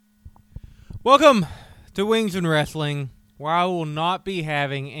Welcome to Wings and Wrestling, where I will not be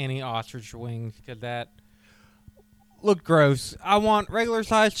having any ostrich wings because that looked gross. I want regular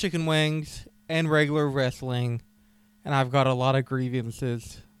sized chicken wings and regular wrestling, and I've got a lot of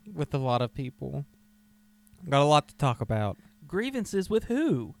grievances with a lot of people. Got a lot to talk about. Grievances with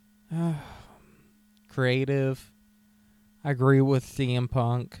who? Creative. I agree with CM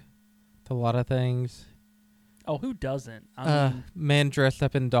Punk to a lot of things. Oh, who doesn't? I mean, Men dressed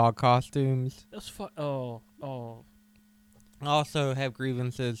up in dog costumes. that's oh. I also have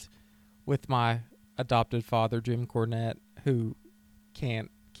grievances with my adopted father, Jim Cornette, who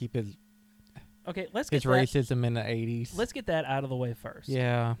can't keep his Okay, let's get racism in the 80s. Let's get that out of the way first.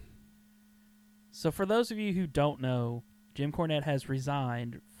 Yeah. So for those of you who don't know, Jim Cornette has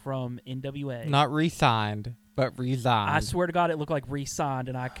resigned from NWA. Not re-signed, but resigned. I swear to God, it looked like re-signed,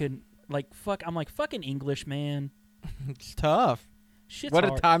 and I couldn't. I'm like, fucking English, man. It's tough. Shit's What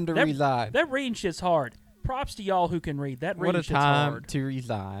hard. a time to resign. That reading shit's hard. Props to y'all who can read. That reading What a shit's time hard. to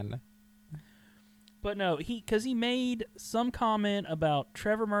resign. But no, because he made some comment about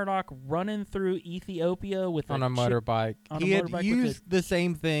Trevor Murdoch running through Ethiopia with On a motorbike. He had used the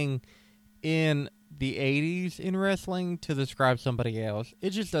same thing in the 80s in wrestling to describe somebody else.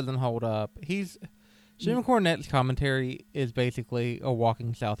 It just doesn't hold up. Jim Cornette's commentary is basically a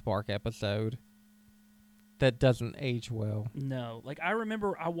Walking South Park episode that doesn't age well. No. Like, I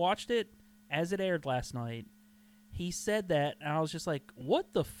remember I watched it as it aired last night. He said that, and I was just like,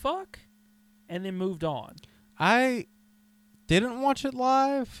 what the fuck? And then moved on. I didn't watch it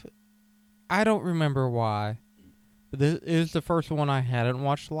live. I don't remember why. This is the first one I hadn't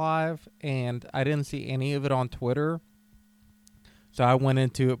watched live, and I didn't see any of it on Twitter. So I went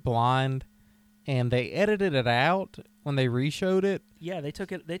into it blind. And they edited it out when they reshowed it. Yeah, they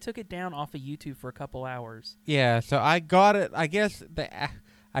took it down off of YouTube for a couple hours. Yeah, so I got it. I guess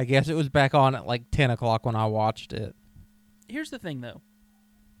it was back on at like 10 o'clock when I watched it. Here's the thing, though.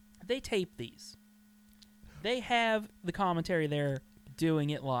 They tape these. They have the commentary there doing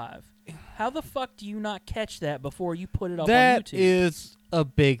it live. How the fuck do you not catch that before you put it up on YouTube? That is a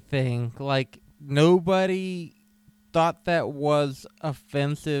big thing. Like, nobody thought that was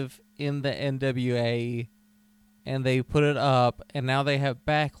offensive in the NWA, and they put it up, and now they have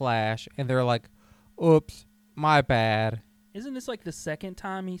backlash, and they're like, oops, my bad. Isn't this like the second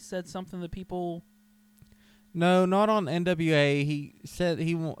time he said something that people... No, not on NWA. He said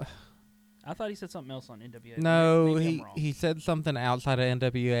he won't... I thought he said something else on NWA. No, Maybe I'm wrong. he said something outside of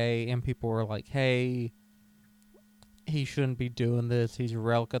NWA, and people were like, hey, he shouldn't be doing this. He's a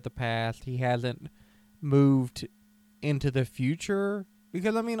relic of the past. He hasn't moved into the future.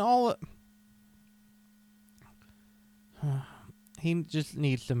 Because, I mean, he just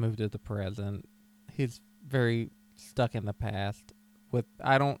needs to move to the present. He's very stuck in the past. If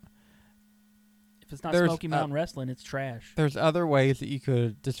it's not Smoky Mountain Wrestling, it's trash. There's other ways that you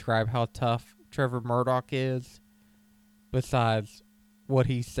could describe how tough Trevor Murdoch is besides what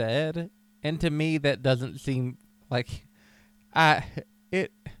he said. And to me, that doesn't seem like...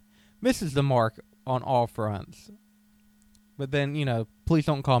 it misses the mark on all fronts. But then, please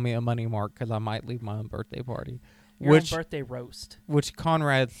don't call me a money mark because I might leave my own birthday party. Your own birthday roast. Which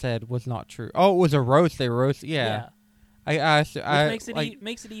Conrad said was not true. Oh, it was a roast. They roast. Yeah. Which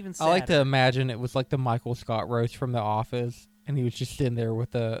makes it even sadder. I like to imagine it was like the Michael Scott roast from The Office, and he was just sitting there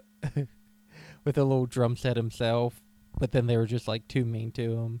with a with a little drum set himself. But then they were just like too mean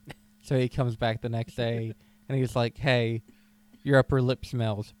to him, so he comes back the next day and he's like, "Hey, your upper lip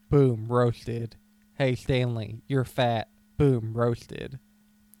smells. Boom, roasted. Hey, Stanley, you're fat. Boom, roasted.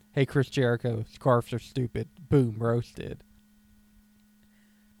 Hey, Chris Jericho, scarves are stupid. Boom, roasted."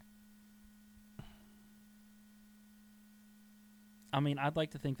 I mean, I'd like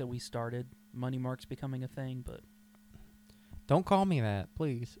to think that we started money marks becoming a thing, but don't call me that,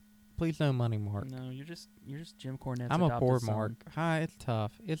 please. Please, no money mark. No, you're just Jim Cornette's I'm a poor son. mark. Hi, it's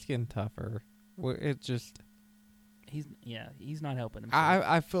tough. It's getting tougher. It just. He's not helping himself.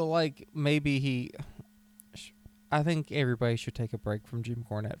 I feel like maybe I think everybody should take a break from Jim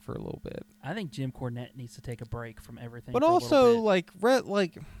Cornette for a little bit. I think Jim Cornette needs to take a break from everything. But for also, a little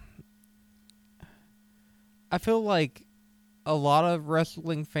bit. I feel like a lot of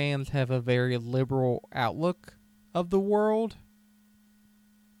wrestling fans have a very liberal outlook of the world.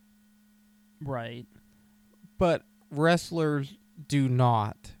 Right. But wrestlers do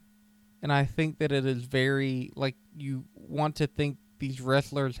not. And I think that it is very, you want to think these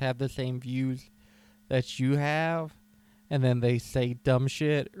wrestlers have the same views that you have, and then they say dumb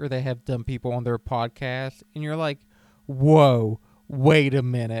shit, or they have dumb people on their podcast, and you're like, whoa, wait a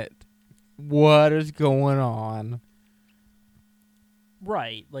minute. What is going on?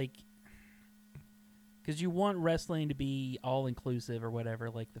 Right. Like, Because you want wrestling to be all inclusive or whatever,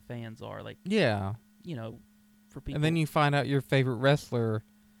 like the fans are. Like, Yeah. you know, for people. And then you find out your favorite wrestler,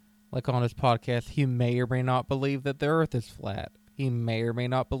 like on his podcast, he may or may not believe that the earth is flat. He may or may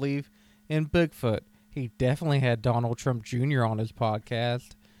not believe in Bigfoot. He definitely had Donald Trump Jr. on his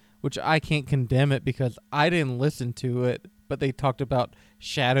podcast, which I can't condemn it because I didn't listen to it, but they talked about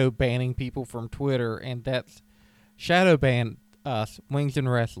shadow banning people from Twitter, and that's shadow ban us, Wings and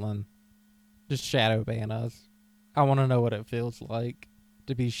Wrestling. Just shadow ban us. I want to know what it feels like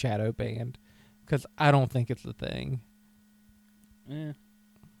to be shadow banned because I don't think it's a thing.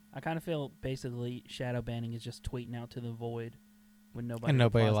 I kind of feel basically shadow banning is just tweeting out to the void when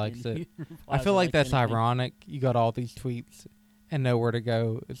nobody likes it. I feel like that's ironic. You got all these tweets and nowhere to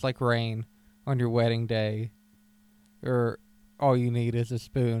go. It's like rain on your wedding day, or all you need is a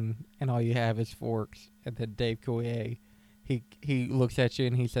spoon and all you have is forks. And then Dave Coulier, he looks at you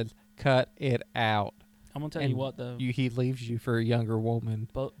and he says, "Cut it out." I'm gonna tell you what though. He leaves you for a younger woman.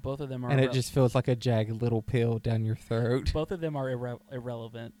 Both of them are, and it just feels like a jagged little pill down your throat. Both of them are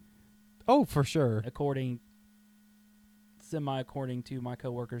irrelevant. Oh, for sure. According to my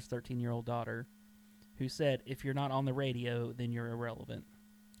coworker's 13-year-old daughter, who said, "If you're not on the radio, then you're irrelevant."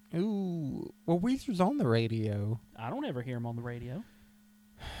 Ooh, well, Weezer's on the radio. I don't ever hear him on the radio.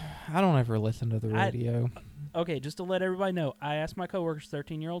 I don't ever listen to the radio. Okay, just to let everybody know, I asked my coworker's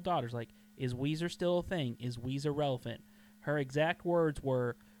 13-year-old daughter's like, "Is Weezer still a thing? Is Weezer relevant?" Her exact words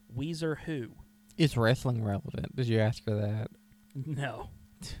were, "Weezer who?" Is wrestling relevant? Did you ask her that? No.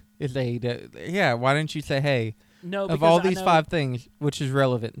 Is yeah? Why didn't you say, "Hey, no"? Of all these 5 things, which is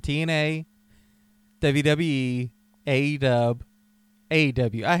relevant? TNA, WWE,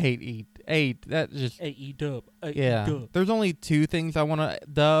 AEW. I hate that just AEW. yeah. There's only 2 things I want to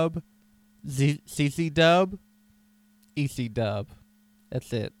dub: CC dub, EC dub.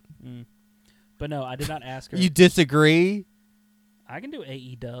 That's it. But no, I did not ask her. You disagree? I can do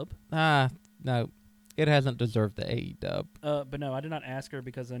AEW. No. It hasn't deserved the AE dub. But no, I did not ask her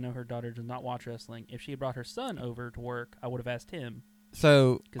because I know her daughter does not watch wrestling. If she had brought her son over to work, I would have asked him.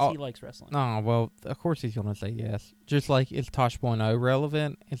 So, because he likes wrestling. Oh, well, of course he's going to say yes. Just like, is Tosh.0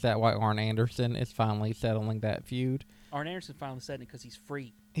 relevant? Is that why Arn Anderson is finally settling that feud? Arn Anderson finally said it because he's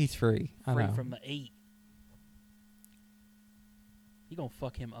free. He's free. I know. Free from the 8. He gonna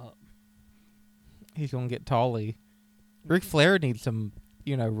fuck him up. He's going to get Tolly. Ric Flair needs some,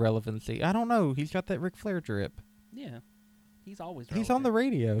 relevancy. I don't know. He's got that Ric Flair drip. Yeah. He's always relevant. He's on the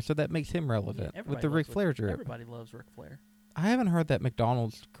radio, so that makes him relevant with the Ric Flair drip. Everybody loves Ric Flair. I haven't heard that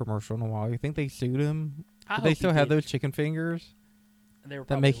McDonald's commercial in a while. You think they sued him? Do they still have those chicken fingers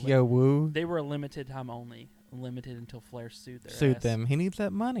that make you go woo? They were a limited time only. Limited until Flair sued their Sued ass. them. He needs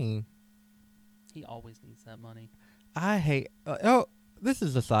that money. He always needs that money. I hate... this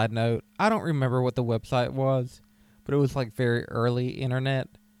is a side note. I don't remember what the website was, but it was like very early internet.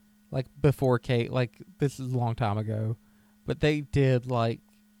 Like before this is a long time ago. But they did like...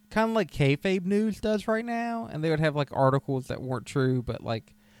 kind of like kayfabe news does right now, and they would have like articles that weren't true but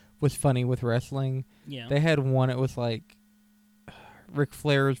like was funny with wrestling. Yeah. They had one, it was like Ric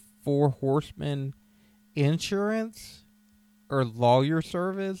Flair's 4 Horsemen insurance or lawyer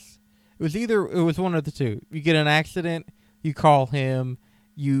service. It was one of the two. You get an accident, you call him,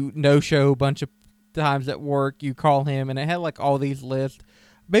 you no-show a bunch of times at work, you call him, and it had like all these lists.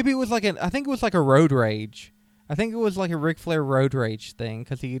 Maybe it was like I think it was like a road rage. I think it was like a Ric Flair road rage thing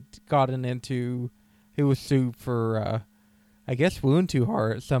because he he was sued for, I guess, wooing too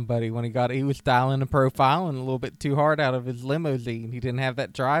hard at somebody when he was styling and profiling a little bit too hard out of his limousine. He didn't have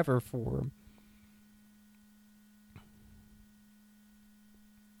that driver for him.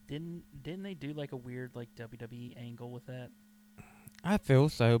 Didn't they do like a weird like WWE angle with that? I feel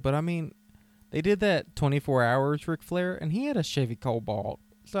so, but I mean, they did that 24 Hours Ric Flair, and he had a Chevy Cobalt.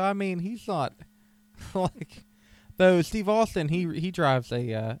 So I mean, he's not like... Though Steve Austin, he drives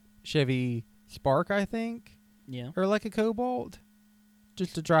a Chevy Spark, I think. Yeah. Or like a Cobalt.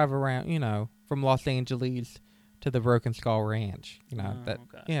 Just to drive around, from Los Angeles to the Broken Skull Ranch. Okay.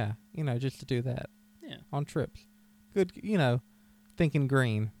 Yeah, just to do that. Yeah. On trips. Good, thinking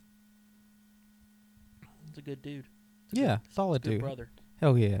green. It's a good dude. Solid good dude. Brother.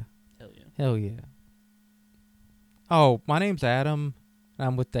 Hell yeah. Hell yeah. Hell yeah. Oh, my name's Adam, and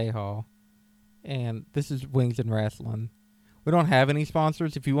I'm with Dayhall. And this is Wings and Wrestling. We don't have any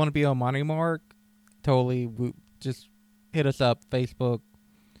sponsors. If you want to be on Money Mark, just hit us up. Facebook,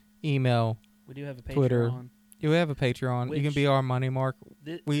 email. We do have a Patreon. Twitter. Yeah, we have a Patreon. You can be our Money Mark.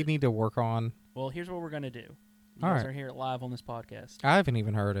 We need to work on. Well, here's what we're going to do. You All guys right. are here live on this podcast. I haven't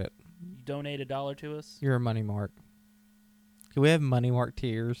even heard it. You donate $1 to us. You're a Money Mark. Can we have Money Mark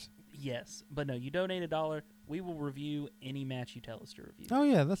tiers? Yes, but no, you donate $1, we will review any match you tell us to review. Oh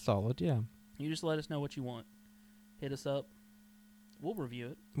yeah, that's solid. Yeah. You just let us know what you want. Hit us up. We'll review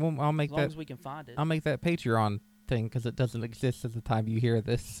it Well, I'll make as long that. as we can find it. I'll make that Patreon thing because it doesn't exist at the time you hear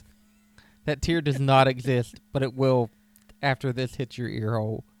this. That tier does not exist, but it will after this hits your ear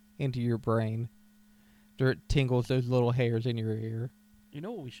hole into your brain. After it tingles those little hairs in your ear. You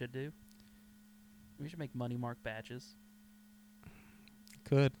know what we should do? We should make Money Mark badges.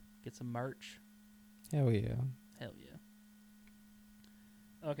 Could. Get some merch. Hell yeah. Hell yeah.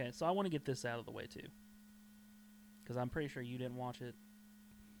 Okay, so I want to get this out of the way too, because I'm pretty sure you didn't watch it,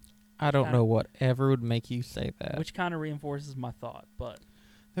 I don't know whatever would make you say that. which kind of reinforces my thought. But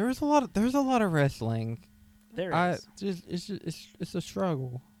There's a lot of wrestling. there is. It's a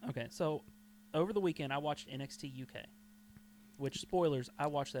struggle. Okay, so over the weekend I watched NXT UK, which spoilers, I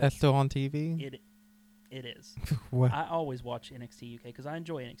watched that. That's still on TV? It is. What? I always watch NXT UK because I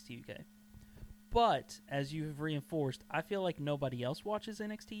enjoy NXT UK. But as you have reinforced, I feel like nobody else watches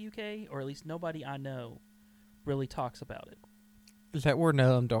NXT UK, or at least nobody I know really talks about it. Is that where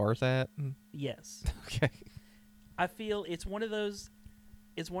Noam Dar's at? Yes. Okay. I feel it's one of those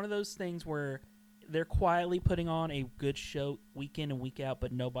things where they're quietly putting on a good show week in and week out,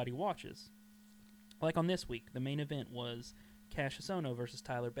 but nobody watches. Like on this week, the main event was Cassius Ohno versus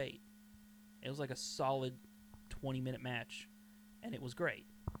Tyler Bate. It was like a solid 20-minute match, and it was great.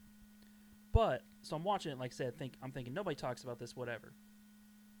 But, so I'm watching it, like I said, I'm thinking, nobody talks about this, whatever.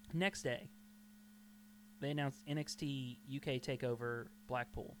 Next day, they announced NXT UK TakeOver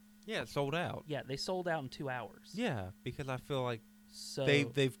Blackpool. Yeah, it's sold out. Yeah, they sold out in 2 hours. Yeah, because I feel like So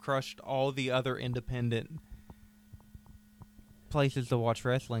they've crushed all the other independent places to watch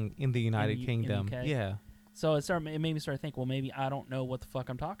wrestling in the United Kingdom. UK? Yeah. So it made me start to think, well, maybe I don't know what the fuck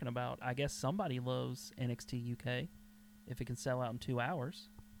I'm talking about. I guess somebody loves NXT UK if it can sell out in 2 hours.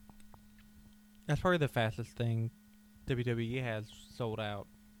 That's probably the fastest thing WWE has sold out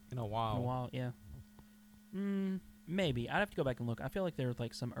in a while. In a while, yeah. Maybe. I'd have to go back and look. I feel like there were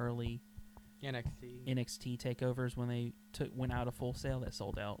like some early NXT takeovers when they went out of full sale that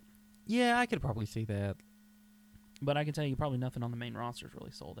sold out. Yeah, I could probably see that. But I can tell you probably nothing on the main roster is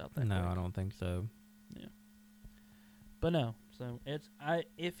really sold out that No, quick. I don't think so. Yeah. But no, so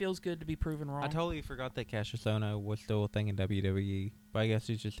it feels good to be proven wrong. I totally forgot that Cassius Ohno was still a thing in WWE, but I guess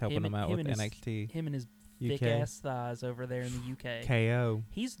he's just helping them out with NXT. Him and his UK. thick-ass thighs over there in the UK. KO.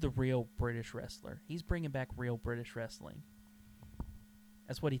 He's the real British wrestler. He's bringing back real British wrestling.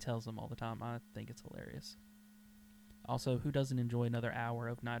 That's what he tells them all the time. I think it's hilarious. Also, who doesn't enjoy another hour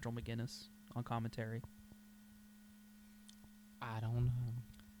of Nigel McGuinness on commentary? I don't know.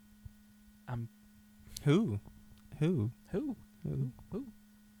 I'm... Who?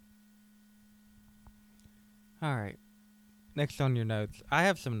 All right. Next on your notes. I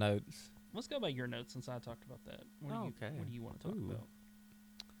have some notes. Let's go by your notes since I talked about that. Okay. What do you want to talk about?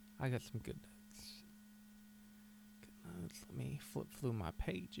 I got some good notes. Good notes. Let me flip through my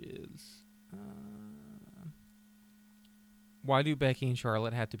pages. Why do Becky and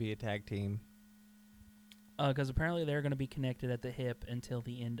Charlotte have to be a tag team? Because apparently they're going to be connected at the hip until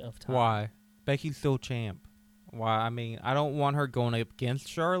the end of time. Why? Becky's still champ. Why? I mean, I don't want her going up against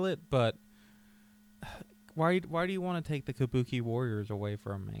Charlotte, but why do you want to take the Kabuki Warriors away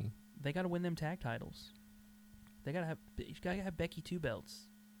from me? They got to win them tag titles. You got to have Becky 2 belts,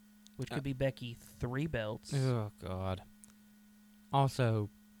 which could be Becky 3 belts. Oh God. Also,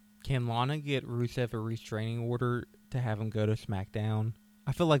 can Lana get Rusev a restraining order to have him go to SmackDown?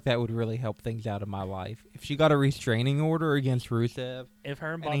 I feel like that would really help things out in my life. If she got a restraining order against Rusev, If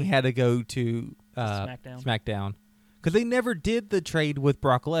her and and Bobby he had to go to SmackDown, because they never did the trade with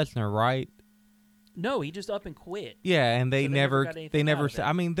Brock Lesnar, right? No, he just up and quit. Yeah, and they So they never got anything out of it.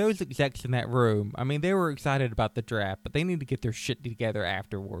 I mean, those execs in that room, I mean, they were excited about the draft, but they need to get their shit together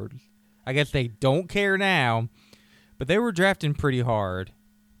afterwards. I guess they don't care now, but they were drafting pretty hard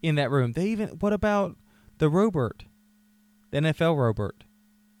in that room. What about the Robert? The NFL Robert?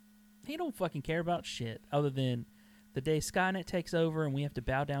 He don't fucking care about shit other than the day Skynet takes over and we have to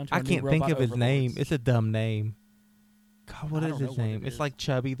bow down to I our new can't think robot of his overlords. name. It's a dumb name. God, what I is don't know his what name? it It's is. like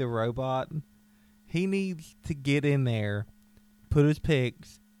Chubby the Robot. He needs to get in there, put his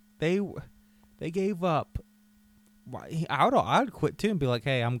picks. They gave up. I'd quit too and be like,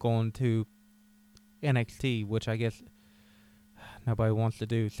 hey, I'm going to NXT, which I guess nobody wants to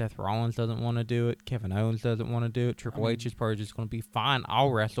do. Seth Rollins doesn't want to do it. Kevin Owens doesn't want to do it. Triple H is probably just going to be fine.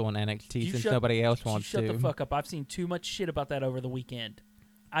 I'll wrestle in NXT since nobody else wants to. Shut the fuck up. I've seen too much shit about that over the weekend.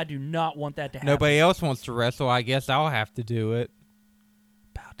 I do not want that to happen. Nobody else wants to wrestle. I guess I'll have to do it.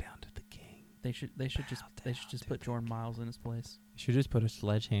 Bow down to the king. They should just put Jordan Miles in his place. Should just put a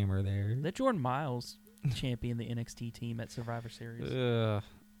sledgehammer there. Let Jordan Miles champion the NXT team at Survivor Series.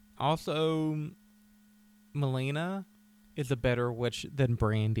 Also, Melina is a better witch than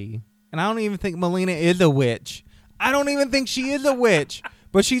Brandy. And I don't even think Melina is a witch. I don't even think she is a witch.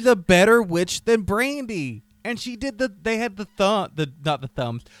 But she's a better witch than Brandy. And she did they had the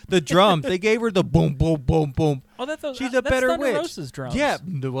drums. They gave her the boom, boom, boom, boom. Oh, that's she's a better Thunder witch. Rosa's drums. Yeah,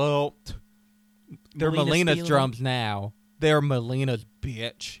 well, they're Melina's drums now. They're Melina's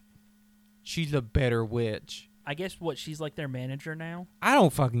bitch. She's a better witch. I guess she's like their manager now. I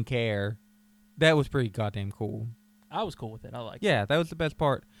don't fucking care. That was pretty goddamn cool. I was cool with it. I liked it. Yeah, that was the best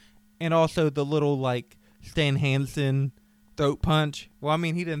part. And also the little like Stan Hansen throat punch. Well, I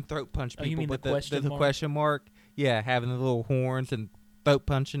mean he didn't throat punch people, you mean but the question question mark. Yeah, having the little horns and throat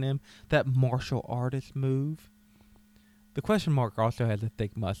punching him. That martial artist move. The question mark also has a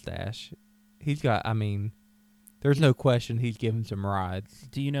thick mustache. He's got. I mean, there's no question he's giving some rides.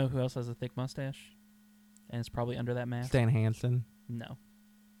 Do you know who else has a thick mustache? And it's probably under that mask. Stan Hansen. No.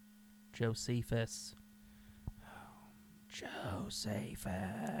 Josephus. Josephus.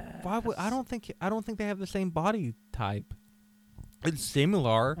 Why would I don't think they have the same body type. It's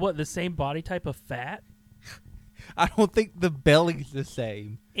similar. What, the same body type of fat? I don't think the belly's the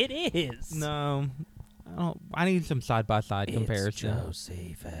same. It is. No. I need some side by side comparison.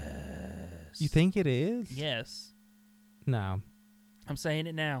 Josephus. You think it is? Yes. No. I'm saying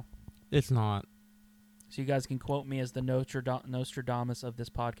it now. It's not. So you guys can quote me as the Nostradamus of this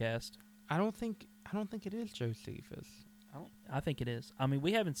podcast. I don't think it is Josephus. I think it is. I mean,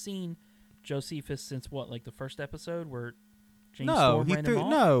 we haven't seen Josephus since what, like the first episode where James Storm ran him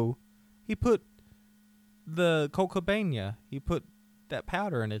off? He put the Colt Cabana. He put that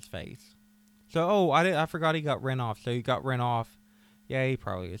powder in his face. So, I forgot he got ran off. So he got ran off. Yeah, he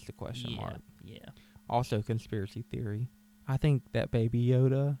probably is the question mark. Yeah. Also, conspiracy theory. I think that baby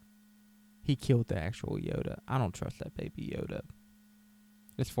Yoda, he killed the actual Yoda. I don't trust that baby Yoda.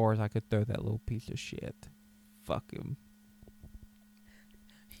 As far as I could throw that little piece of shit. Fuck him.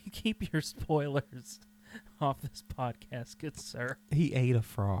 You keep your spoilers off this podcast, good sir. He ate a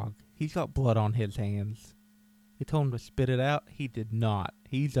frog. He's got blood on his hands. They told him to spit it out. He did not.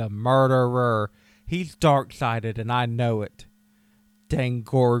 He's a murderer. He's dark-sided, and I know it. Dang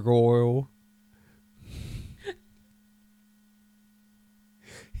gargoyle.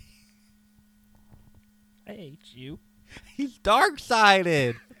 I hate you. He's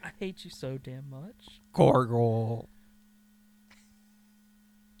dark-sided. I hate you so damn much. Gargoyle.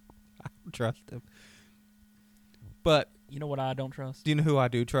 I don't trust him. But you know what I don't trust? Do you know who I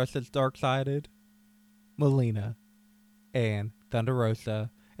do trust that's dark-sided? Melina and Thunder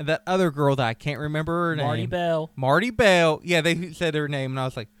Rosa and that other girl that I can't remember her name. Marty Bell. Marty Bell. Yeah, they said her name, and I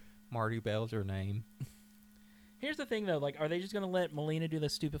was like, Marty Bell's her name. Here's the thing, though. Like, are they just going to let Melina do the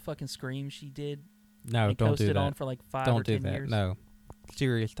stupid fucking scream she did? No, and don't coast do it that. on for like 5 don't or do 10 that. years? No.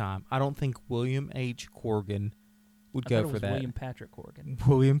 Serious time. I don't think William H. Corgan would I go thought it for was that. William Patrick Corgan.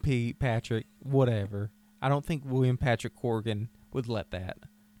 William P. Patrick, whatever. I don't think William Patrick Corgan would let that.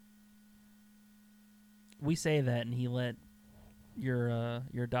 We say that, and he let your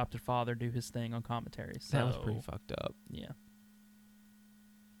adopted father do his thing on commentary. So, That was pretty fucked up. Yeah.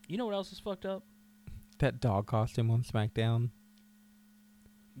 You know what else is fucked up? That dog costume on SmackDown.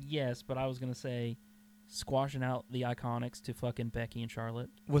 Yes, but I was going to say squashing out the Iconics to fucking Becky and Charlotte.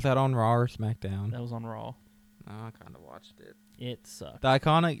 Was that on Raw or SmackDown? That was on Raw. No, I kind of watched it. It sucked. The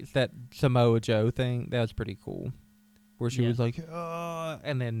Iconics, that Samoa Joe thing, that was pretty cool. Where she Yeah. was like,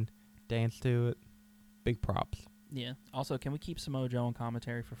 and then danced to it. Big props. Yeah. Also, can we keep Samoa Joe on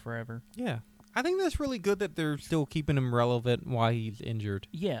commentary for forever? Yeah. I think that's really good that they're still keeping him relevant while he's injured.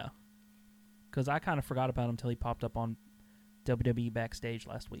 Yeah. Because I kind of forgot about him until he popped up on WWE Backstage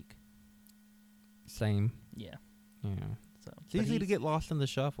last week. Same. Yeah. Yeah. So It's easy to get lost in the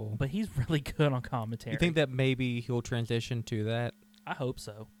shuffle. But he's really good on commentary. You think that maybe he'll transition to that? I hope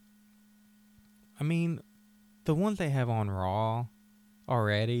so. I mean, the ones they have on Raw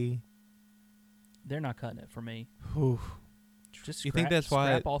already. They're not cutting it for me. Whew. Just You think that's why?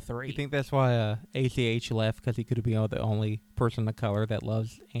 scrap all three. You think that's why ACH left, because he could be the only person of color that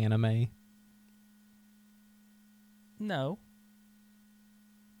loves anime? No.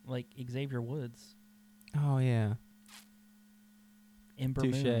 Like Xavier Woods. Oh yeah. Ember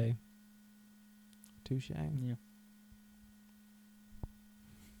Moon. Touche. Yeah.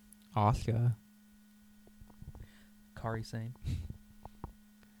 Asuka. Kari Sane.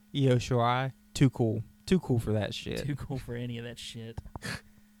 Io Shirai. Too cool. Too cool for that shit. Too cool for any of that shit.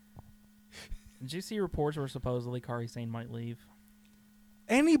 Did you see reports where supposedly Kari Sane might leave?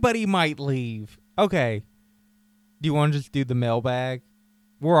 Anybody might leave. Okay. Do you want to just do the mailbag?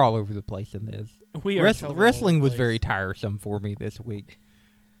 We're all over the place in this. We are totally all over Wrestling the was place. very tiresome for me this week.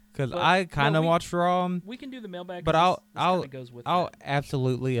 Because But, I kind of no, we- watched Raw. We can do the mailbag. But 'cause this I'll kinda goes with I'll that.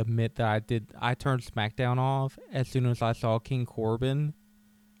 absolutely admit that I turned SmackDown off as soon as I saw King Corbin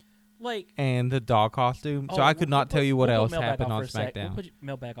Like, and the dog costume. So I could not tell you what else happened on SmackDown. We'll put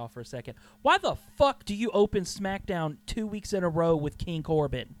mailbag off for a second. Why the fuck do you open SmackDown 2 weeks in a row with King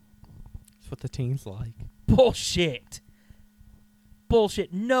Corbin? That's what the team's like. Bullshit.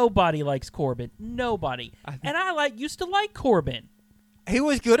 Bullshit. Nobody likes Corbin. Nobody. And I used to like Corbin. He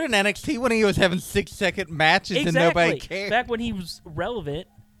was good in NXT when he was having 6-second matches and nobody cared. Back when he was relevant.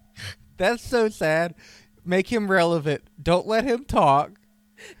 That's so sad. Make him relevant. Don't let him talk.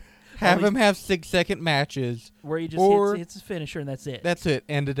 Have him have 6-second matches. Where he just hits his finisher and that's it. That's it.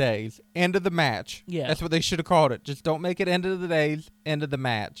 End of days. End of the match. Yeah. That's what they should have called it. Just don't make it end of the days. End of the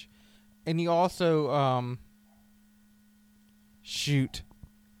match. And you also, shoot.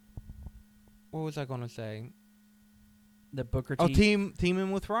 What was I going to say? The Booker T. Oh, team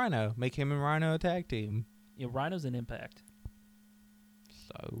him with Rhino. Make him and Rhino a tag team. Yeah, Rhino's an Impact.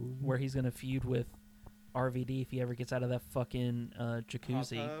 So Where he's going to feud with RVD if he ever gets out of that fucking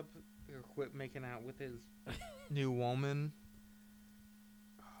jacuzzi. Hot tub, or quit making out with his new woman.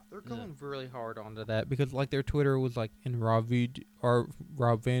 They're going really hard onto that because, like, their Twitter was like, and Rob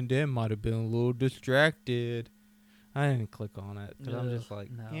Van Dam might have been a little distracted. I didn't click on it because I'm just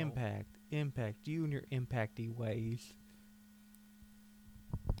like, no. Impact, you and your impacty ways.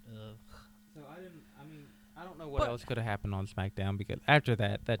 Ugh. So I don't know what else could have happened on SmackDown because after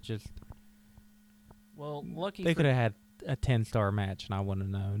that just Well, lucky they for could have had a 10-star match and I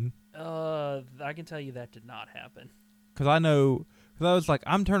wouldn't have known. I can tell you that did not happen. Because I was like,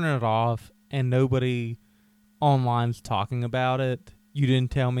 I'm turning it off, and nobody online's talking about it. You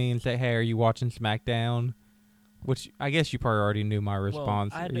didn't tell me and say, hey, are you watching SmackDown? Which I guess you probably already knew my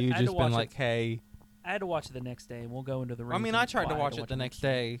response. I had Or to- you I had just to been watch like, hey. I had to watch it the next day, and we'll go into the I reasons mean, I tried to why watch had it the next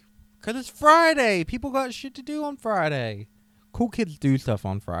day. Because it's Friday. People got shit to do on Friday. Cool kids do stuff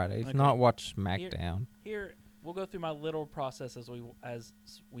on Fridays, Okay. not watch SmackDown. Here, we'll go through my little process as we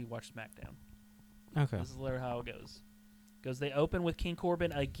watch SmackDown. Okay. This is literally how it goes. Because they open with King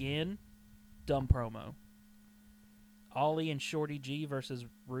Corbin again, dumb promo. Ollie and Shorty G versus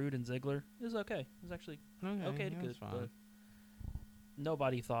Rude and Ziggler is okay. It was actually okay to yeah, good. it's fine. But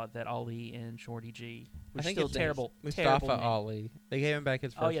nobody thought that Ollie and Shorty G I was think still his name's terrible. Mustafa terrible name. Ali. They gave him back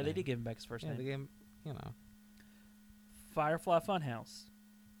his first Oh, yeah, name. they did give him back his first Yeah, name. they gave him, you know. Firefly Funhouse.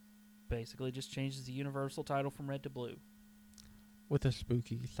 Basically just changes the Universal title from red to blue. With a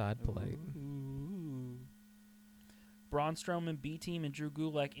spooky side plate. Ooh. Braun Strowman, B-Team, and Drew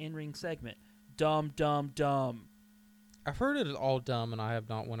Gulak in-ring segment. Dumb, dumb, dumb. I've heard it is all dumb, and I have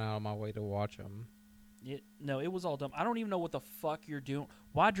not went out of my way to watch them. No, it was all dumb. I don't even know what the fuck you're doing.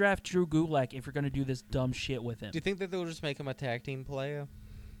 Why draft Drew Gulak if you're going to do this dumb shit with him? Do you think that they'll just make him a tag team player?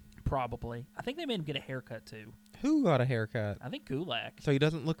 Probably. I think they made him get a haircut, too. Who got a haircut? I think Gulak. So he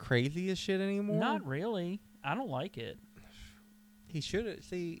doesn't look crazy as shit anymore? Not really. I don't like it. He should.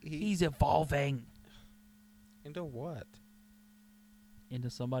 See, He's evolving into what? into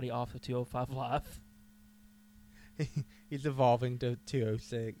somebody off of 205 Live. He's evolving to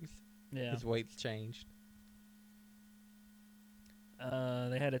 206. Yeah. His weight's changed.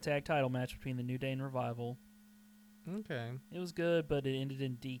 They had a tag title match between the New Day and Revival. Okay. It was good, but it ended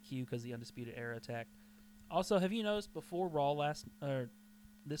in DQ because the Undisputed Era attacked. Also, have you noticed before Raw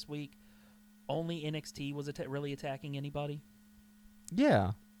this week, only NXT was really attacking anybody?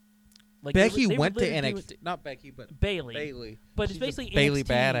 Yeah. Like Becky they went to literally NXT. Not Becky, but Bailey. Bailey. But She's it's basically a Bailey NXT,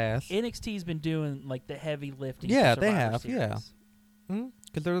 badass. NXT's been doing like the heavy lifting. Yeah, for they Survivor have, yeah. Series.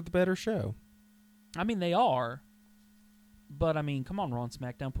 Because they're the better show. I mean, they are. But I mean, come on, Raw and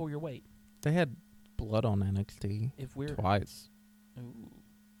SmackDown, pull your weight. They had blood on NXT If we're twice. Ooh,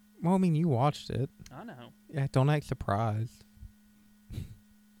 Well, I mean, you watched it. I know. Yeah, don't act surprised.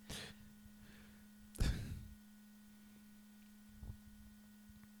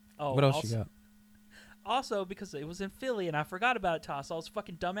 Oh, What else also, you got? Also, because it was in Philly and I forgot about it, Toss. I was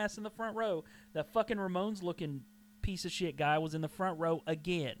fucking dumbass in the front row. That fucking Ramones looking piece of shit guy was in the front row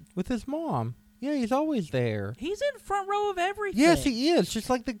again. With his mom. Yeah, he's always there. He's in front row of everything. Yes, he is. Just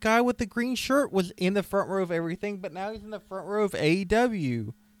like the guy with the green shirt was in the front row of everything, but now he's in the front row of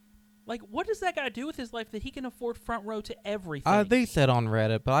AEW. Like, what does that guy do with his life that he can afford front row to everything? They said on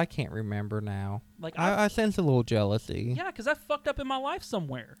Reddit, but I can't remember now. Like, I sense a little jealousy. yeah, because I fucked up in my life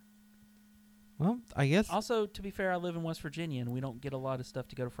somewhere. Well, I guess. Also, to be fair, I live in West Virginia and we don't get a lot of stuff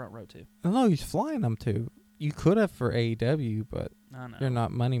to go to front row to. No, he's flying them to. You could have for AEW, but I know. you're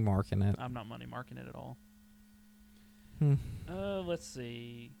not money marking it. I'm not money marking it at all. Hmm. Let's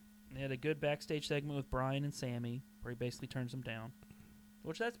see. They had a good backstage segment with Brian and Sammy, where he basically turns them down,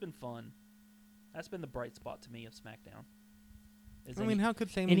 which that's been fun. That's been the bright spot to me of SmackDown. I mean, how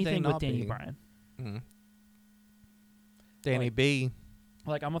could Sami anything Zayn with not Danny be? Bryan? Mm. Danny Like- B.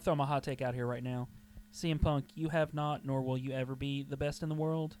 Like, I'm gonna throw my hot take out here right now. CM Punk, you have not, nor will you ever be the best in the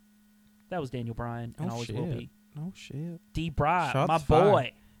world. That was Daniel Bryan, and Oh, always will shit. be. Oh shit. D. Bry, Shots my fired.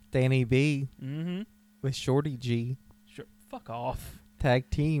 boy. Danny B. Mm-hmm. with Shorty G. Sure. Fuck off. Tag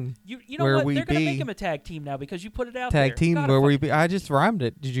team. You know Where what? we They're gonna make be. him a tag team now because you put it out there. Tag team Gotta where we fucking- be. I just rhymed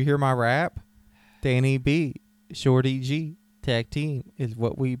it. Did you hear my rap? Danny B. Shorty G. Tag team is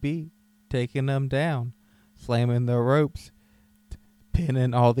what we be. Taking them down. Slamming the ropes.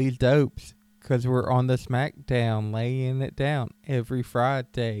 Pinning all these dopes. Cause we're on the SmackDown. Laying it down every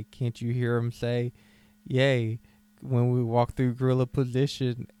Friday. Can't you hear them say, yay. When we walk through gorilla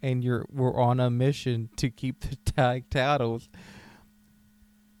position and we're on a mission to keep the tag titles.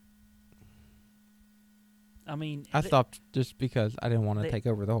 I mean, I stopped just because I didn't want to they- take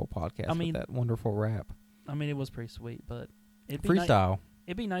over the whole podcast I mean- with that wonderful rap. I mean, it was pretty sweet, but it'd be Freestyle.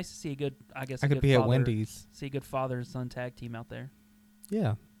 it'd be nice to see a good. I guess I a could good be father, at Wendy's. See a good father and son tag team out there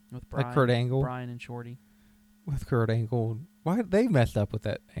Yeah. with Brian, Like Kurt Angle. Brian and Shorty. With Kurt Angle. Why they messed up with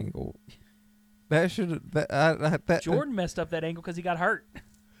that angle? That should that Jordan messed up that angle because he got hurt.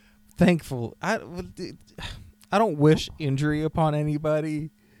 thankful. I don't wish injury upon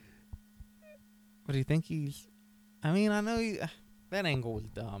anybody. But do you think he's? I mean, I know that angle was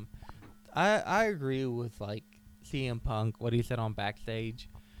dumb. I agree with like CM Punk what he said on backstage.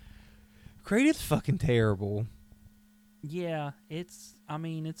 Creative's fucking terrible. Yeah, it's. I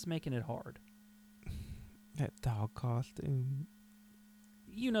mean, it's making it hard. That dog costume.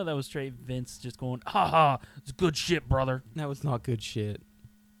 You know that was straight Vince just going, "Ha ha, it's good shit, brother." That was not good shit.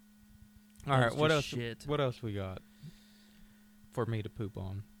 All That right, was what just else? shit. What else we got for me to poop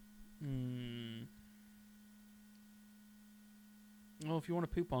on? Well, if you want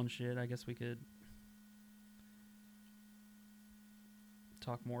to poop on shit, I guess we could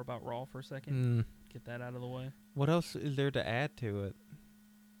talk more about Raw for a second. Get that out of the way. What else is there to add to it?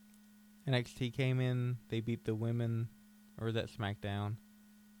 NXT came in. They beat the women, or was that SmackDown?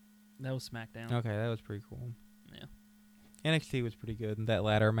 That was SmackDown. Okay, that was pretty cool. Yeah. NXT was pretty good. That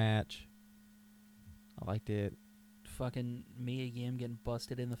ladder match, I liked it. Fucking Mia Yim getting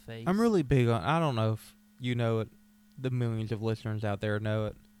busted in the face. I'm really big on. I don't know if you know it. The millions of listeners out there know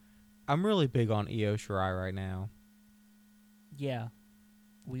it. I'm really big on Io Shirai right now, Yeah.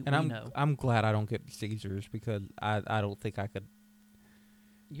 We and know. I'm glad I don't get Caesars because I don't think I could.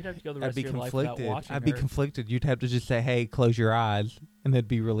 You'd have to go the I'd rest be of your life without conflicted. watching I'd be her. conflicted. You'd have to just say, "Hey, close your eyes," and that'd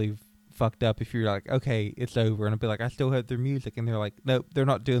be really fucked up if you're like, "Okay, it's over," and I'd be like, "I still have their music," and they're like, "Nope, they're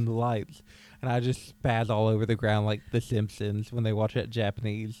not doing the lights," and I just spaz all over the ground like The Simpsons when they watch that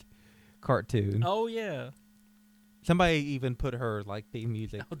Japanese cartoon. Oh, yeah. Somebody even put her like theme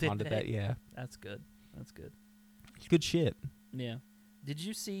music Oh, did onto they? that. Yeah, That's good. That's good. it's good shit. Yeah. Did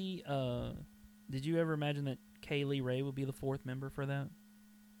you see, did you ever imagine that Kaylee Ray would be the fourth member for that?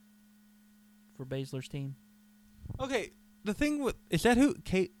 For Baszler's team? Okay, the thing with is that who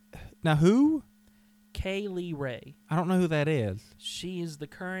Kate? Now who? Kaylee Ray. I don't know who that is. She is the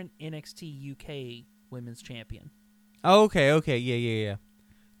current NXT UK Women's Champion. Oh, okay, yeah.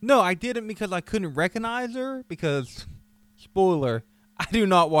 No, I didn't because I couldn't recognize her because, spoiler, I do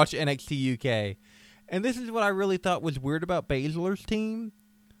not watch NXT UK. And this is what I really thought was weird about Baszler's team.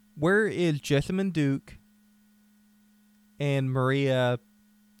 Where is Jessamine Duke and Maria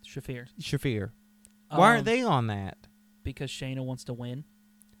Shafir. Why aren't they on that? Because Shayna wants to win.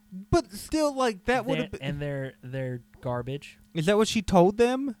 But still, like, that would have been... And they're garbage. Is that what she told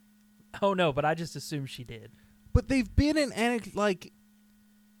them? Oh, no, but I just assumed she did. But they've been in NXT, like...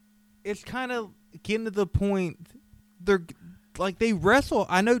 It's kind of getting to the point... They're... Like, they wrestle...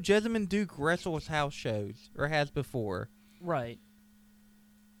 I know Jessamine Duke wrestles house shows. Or has before. Right.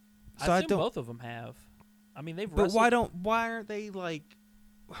 So I I assume don't... both of them have. I mean, they've But wrestled... why aren't they, like...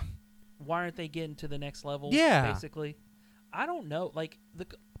 Why aren't they getting to the next level? Yeah. Basically. I don't know. Like,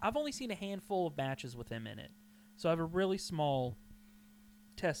 I've only seen a handful of matches with them in it. So I have a really small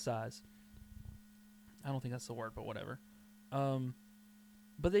test size. I don't think that's the word, but whatever.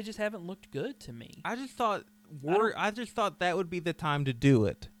 But they just haven't looked good to me. I just thought that would be the time to do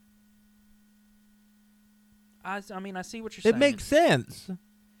it. I mean, I see what you're saying. It makes sense.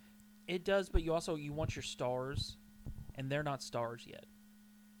 It does, but you want your stars, and they're not stars yet.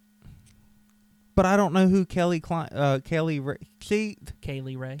 But I don't know who Kaylee Ray. See,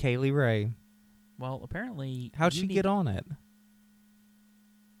 Kaylee Ray. Kaylee Ray. Well, apparently, How'd she get on it?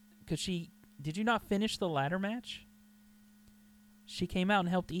 Because did you not finish the ladder match? She came out and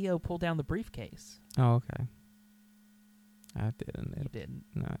helped Io pull down the briefcase. Oh, okay. I didn't. You didn't.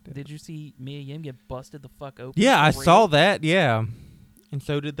 No, I didn't. Did you see Mia Yim get busted the fuck open? Yeah, for I real? saw that. Yeah, and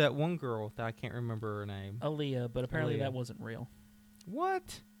so did that one girl that I can't remember her name. Aaliyah, but apparently Aaliyah. that wasn't real.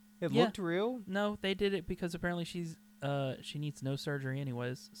 What? It Yeah. looked real. No, they did it because apparently she needs no surgery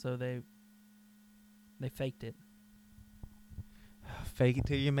anyways, so they faked it. Fake it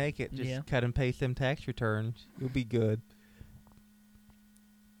till you make it. Just Yeah. cut and paste them tax returns. You'll be good.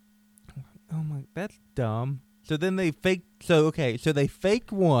 Oh my, that's dumb. So then they fake. So okay, so they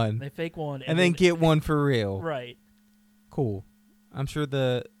fake one They fake one and then get one for real. right. Cool. I'm sure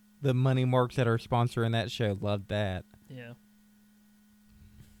the money marks that are sponsoring that show loved that. Yeah.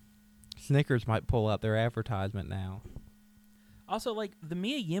 Snickers might pull out their advertisement now. Also, like the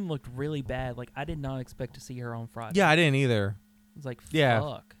Mia Yim looked really bad. Like I did not expect to see her on Friday. Yeah, I didn't either. It was like Yeah.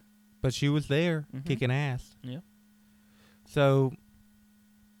 fuck. But she was there, Mhm. kicking ass. Yeah. So,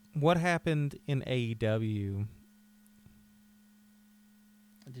 what happened in AEW?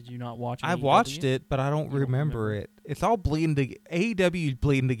 Did you not watch? I AEW? watched it, but I don't You don't remember remember? it. It's all bleeding together. AEW's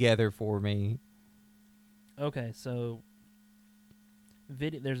bleeding together for me. Okay, so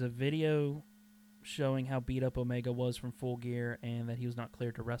there's a video showing how beat up Omega was from Full Gear and that he was not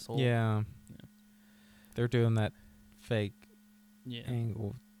cleared to wrestle. Yeah. Yeah. They're doing that fake Yeah.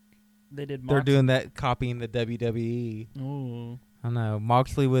 angle. They did. They're doing that, copying the WWE. Ooh. I know.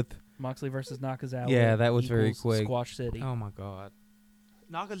 Moxley with... Moxley versus Nakazawa. Yeah, that was very equals quick. Squash City. Oh, my God.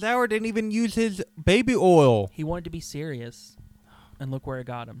 Nakazawa didn't even use his baby oil. He wanted to be serious, and look where it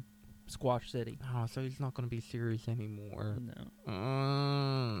got him. Squash City. Oh, so he's not going to be serious anymore.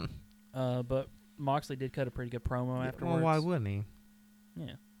 No. But Moxley did cut a pretty good promo afterwards. Well, why wouldn't he?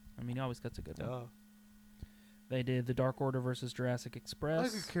 Yeah. I mean, he always cuts a good one. Duh. They did the Dark Order versus Jurassic I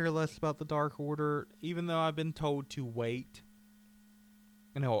Express. could care less about the Dark Order, even though I've been told to wait.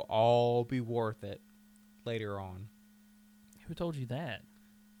 And it'll all be worth it later on. Who told you that?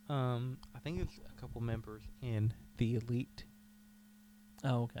 I think it's a couple members in the Elite.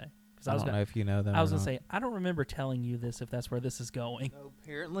 Oh, okay. Because I don't know if you know them. I was or gonna not. say I don't remember telling you this if that's where this is going. No,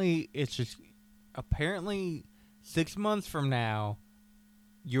 apparently, it's just... Apparently, 6 months from now,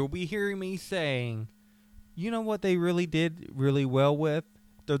 you'll be hearing me saying, you know what they really did really well with?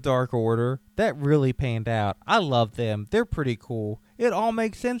 The Dark Order. That really panned out. I love them. They're pretty cool. It all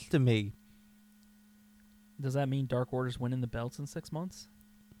makes sense to me. Does that mean Dark Order's winning the belts in 6 months?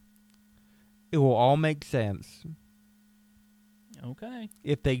 It will all make sense. Okay.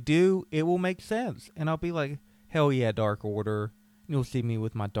 If they do, it will make sense. And I'll be like, hell yeah, Dark Order. You'll see me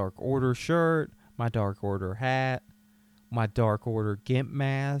with my Dark Order shirt, my Dark Order hat, my Dark Order Gimp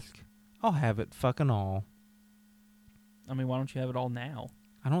mask. I'll have it fucking all. I mean, why don't you have it all now?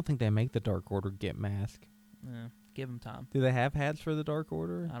 I don't think they make the Dark Order Gimp mask. Give them time. Do they have hats for the Dark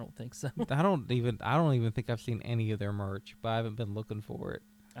Order? I don't think so. I don't even think I've seen any of their merch, but I haven't been looking for it.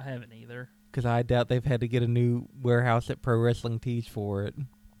 I haven't either. Because I doubt they've had to get a new warehouse at Pro Wrestling Tees for it.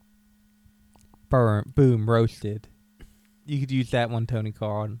 Burn, boom, roasted. You could use that one, Tony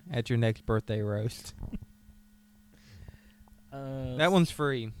Khan, at your next birthday roast. That one's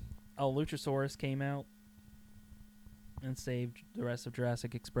free. Oh, Luchasaurus came out and saved the rest of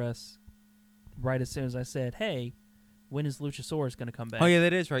Jurassic Express right as soon as I said, hey, when is Luchasaurus going to come back? Oh, yeah,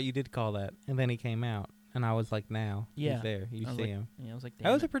 that is right. You did call that. And then he came out. And I was like, now. Yeah. He's there. You I was see like- him. Yeah, I was like, That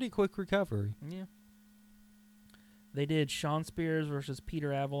damn was a it. pretty quick recovery. Yeah. They did Shawn Spears versus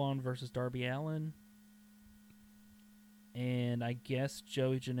Peter Avalon versus Darby Allin. And I guess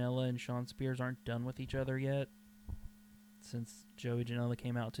Joey Janela and Shawn Spears aren't done with each other yet, since Joey Janela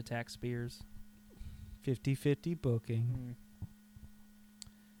came out to attack Spears. 50-50 booking.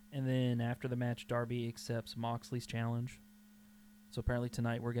 And then after the match, Darby accepts Moxley's challenge. So apparently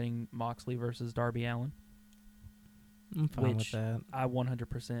tonight we're getting Moxley versus Darby Allin. I'm fine Which- with that. I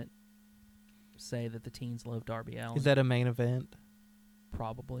 100% say that the teens love Darby Allin. Is that a main event?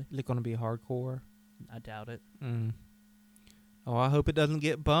 Probably? Is it going to be hardcore? I doubt it. Oh, I hope it doesn't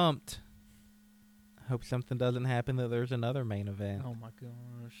get bumped. I hope something doesn't happen that there's another main event. Oh my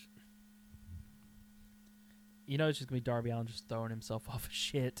gosh. You know it's just going to be Darby Allin just throwing himself off of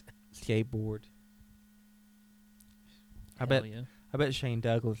shit. Skateboard. I Hell bet yeah. I bet Shane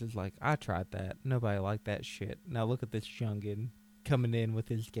Douglas is like, I tried that. Nobody liked that shit. Now look at this youngin coming in with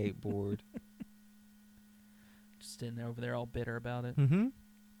his skateboard. Just sitting over there all bitter about it. Mm-hmm.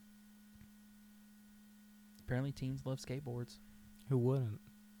 Apparently teens love skateboards. Who wouldn't?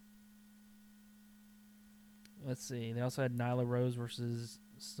 Let's see. They also had Nyla Rose versus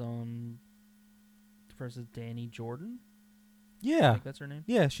some versus Danny Jordan. I Yeah. think that's her name.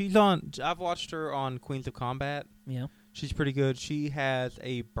 Yeah, she's on. I've watched her on Queens of Combat. Yeah. She's pretty good. She has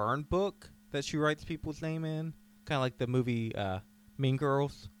a burn book that she writes people's name in, kind of like the movie Mean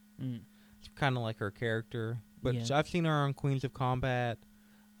Girls. Mm. It's kind of like her character. But Yeah. I've seen her on Queens of Combat,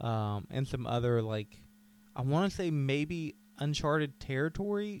 and some other, like, I want to say maybe Uncharted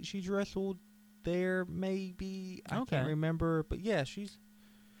Territory. She's wrestled there, maybe. I Okay. can't remember. But yeah,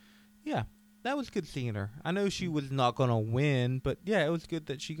 yeah, that was good seeing her. I know she was not gonna win, but yeah, it was good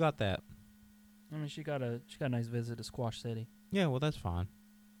that she got that. I mean, she got a nice visit to Squash City. Yeah, well, that's fine.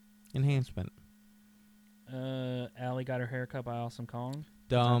 Enhancement. Allie got her hair cut by Awesome Kong.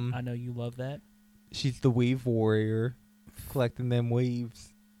 Dumb. I know you love that. She's the weave warrior, collecting them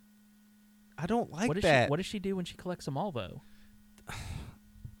weaves. I don't like that. What does she do when she collects them all, though?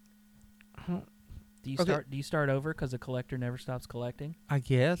 don't- Do you Okay. start over because a collector never stops collecting? I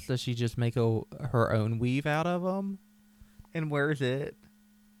guess. Does she just make her own weave out of them? And where's it?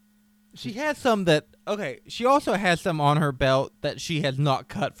 She has some that... Okay, she also has some on her belt that she has not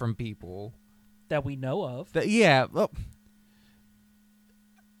cut from people. That we know of. Yeah, well...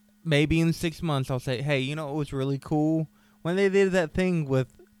 Maybe in 6 months I'll say, hey, you know what was really cool? When they did that thing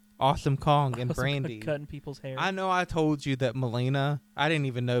with Awesome Kong and Also Brandy. cutting people's hair. I know I told you that Melina, I didn't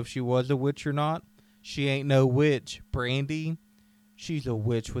even know if she was a witch or not. She ain't no witch. Brandy, she's a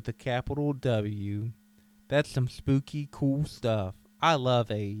witch with a capital W. That's some spooky, cool stuff. I love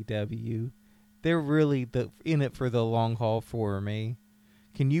AEW. They're really in it for the long haul for me.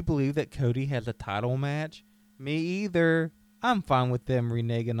 Can you believe that Cody has a title match? Me either. I'm fine with them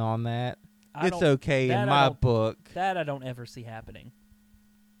reneging on that. It's okay in my book. That I don't ever see happening.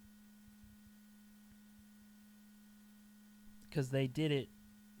 Because they did it,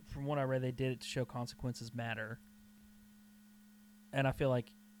 from what I read, they did it to show consequences matter. And I feel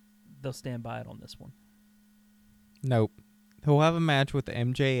like they'll stand by it on this one. Nope. He'll have a match with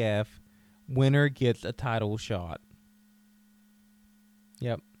MJF. Winner gets a title shot.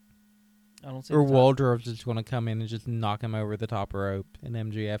 Yep. I don't see Or the top- Waldrop's just going to come in and just knock him over the top rope. And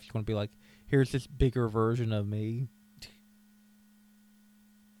MJF's going to be like, here's this bigger version of me.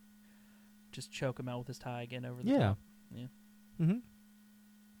 just choke him out with his tie again over the Yeah. top. Yeah. Mm-hmm.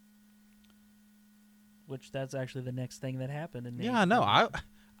 Which that's actually the next thing that happened. In Yeah, I know. AEW.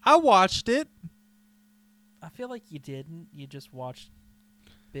 I watched it. I feel like you didn't. You just watched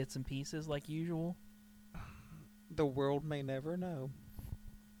bits and pieces like usual. The world may never know.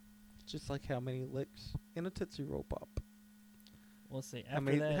 Just like how many licks in a Tootsie Roll Pop. Let's see. How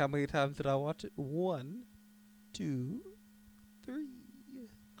After that, many times did I watch it? 1, 2, 3.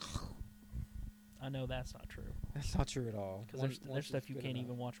 I know that's not true. That's not true at all. Because there's stuff you can't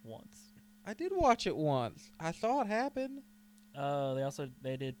even watch once. I did watch it once. I saw it happen.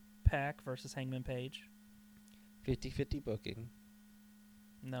 They did Pac versus Hangman Page. 50-50 booking.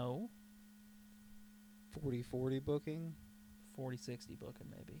 No. 40-40 booking. 40-60 booking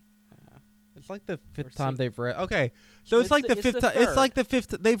maybe. It's like the fifth Or time six. they've okay. So it's like the it's fifth the time. It's third. like the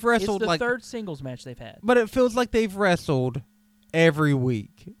fifth. They've wrestled It's the like, third singles match they've had. but it feels like they've wrestled every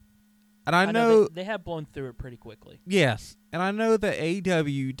week. And I know know, they have blown through it pretty quickly. yes, and I know that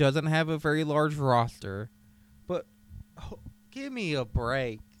AEW doesn't have a very large roster, but give me a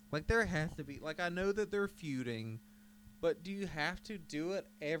break. Like there has to be. Like I know that they're feuding, but do you have to do it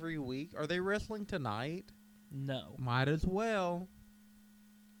every week? Are they wrestling tonight? No. Might as well.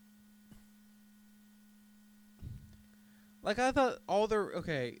 Like I thought all their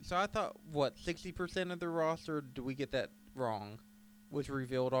so I thought what 60% of the roster, do we get that wrong? Was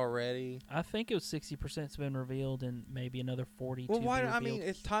revealed already. I think it was 60%'s been revealed and maybe another 40 Well, to why? be I revealed. mean,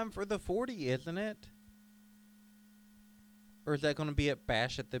 it's time for the 40, isn't it? Or is that going to be at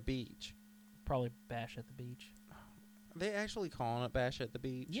Bash at the Beach? Probably Bash at the Beach. Are they actually calling it Bash at the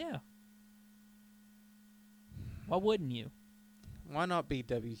Beach? Yeah. Why wouldn't you? Why not be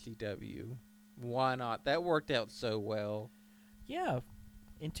WCW? Why not? That worked out so well. Yeah.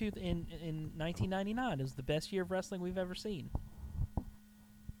 In 1999, it was the best year of wrestling we've ever seen.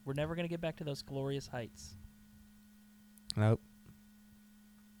 We're never going to get back to those glorious heights. Nope.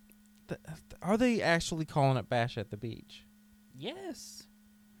 Are they actually calling it Bash at the Beach? Yes.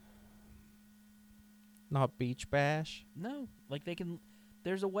 Not Beach Bash? No. Like they can.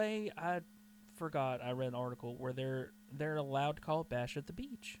 There's a way. I forgot. I read an article where they're allowed to call it Bash at the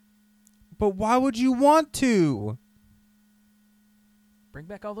Beach. But why would you want to? Bring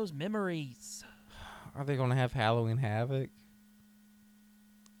back all those memories. Are they going to have Halloween Havoc?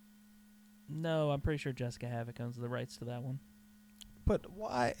 No, I'm pretty sure Jessica Havoc owns the rights to that one. But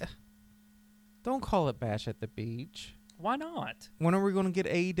why? Don't call it Bash at the Beach. Why not? When are we going to get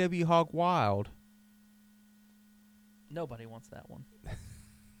AEW Hog Wild? Nobody wants that one.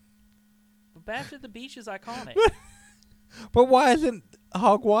 But Bash at the Beach is iconic. But why isn't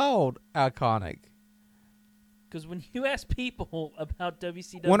Hog Wild iconic? Because when you ask people about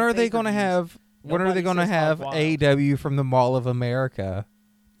WCW, When are they going to have? When are they going to have AEW from the Mall of America?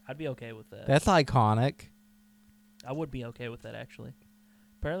 I'd be okay with that. That's iconic. I would be okay with that, actually.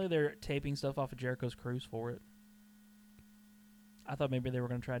 Apparently, they're taping stuff off of Jericho's Cruise for it. I thought maybe they were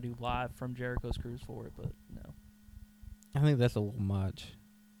going to try to do live from Jericho's Cruise for it, but no. I think that's a little much.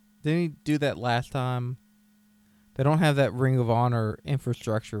 Didn't he do that last time? They don't have that Ring of Honor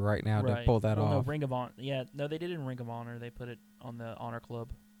infrastructure right now to pull that off. No, Ring of Honor. Yeah, no, they did it in Ring of Honor. They put it on the Honor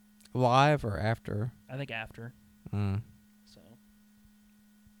Club. Live or after? I think after. So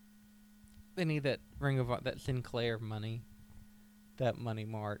they need that Ring of that Sinclair money, that money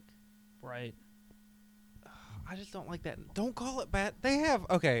mark. Right. I just don't like that. Don't call it bad. They have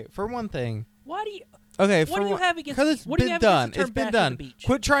for one thing. Why do you? Okay, what do you have against? Because it's what do you been have done. It's been done.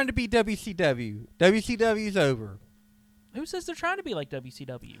 Quit trying to be WCW. WCW's over. Who says they're trying to be like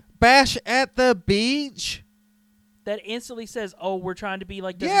WCW? Bash at the Beach. That instantly says, "Oh, we're trying to be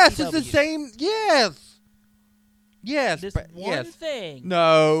like WCW." Yes, it's the same. Yes. Yes. This one thing.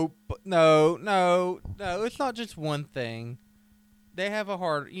 No. It's not just one thing. They have a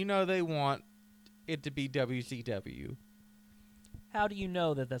hard. They want it to be WCW. How do you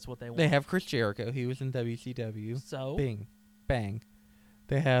know that that's what they want? They have Chris Jericho. He was in WCW. So? Bing. Bang.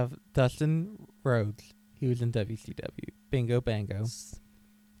 They have Dustin Rhodes. He was in WCW. Bingo, bango.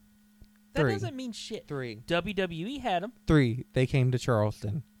 That doesn't mean shit. 3. WWE had him. 3. They came to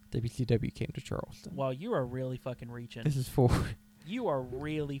Charleston. WCW came to Charleston. Well, you are really fucking reaching. This is 4. You are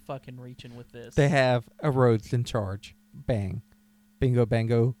really fucking reaching with this. They have a Rhodes in charge. Bang. Bingo,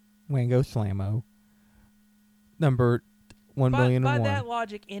 bango, wango, slammo. Number 1,000,001. By that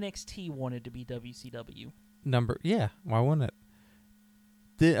logic, NXT wanted to be WCW. Why wouldn't it?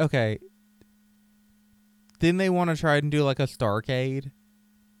 Didn't they want to try and do like a Starrcade?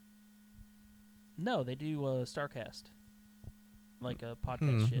 No, they do Starcast. Like a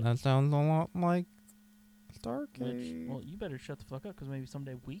podcast shit. That sounds a lot like Starrcade. Well, you better shut the fuck up because maybe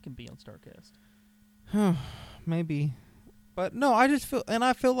someday we can be on Starcast. Maybe. But no, I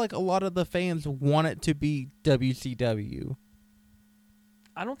feel like a lot of the fans want it to be WCW.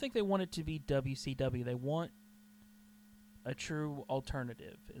 I don't think they want it to be WCW. They want a true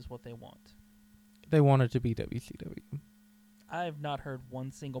alternative is what they want. They want it to be WCW. I have not heard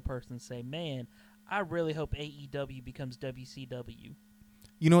one single person say, man, I really hope AEW becomes WCW.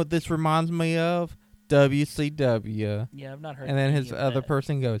 You know what this reminds me of? WCW. Yeah, I've not heard And then his other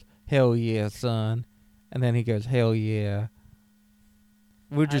person goes, hell yeah, son. And then he goes, hell yeah.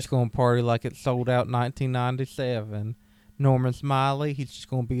 We're just going to party like it sold out 1997. Norman Smiley, he's just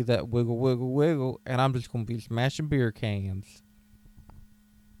going to be that wiggle, wiggle, wiggle. And I'm just going to be smashing beer cans.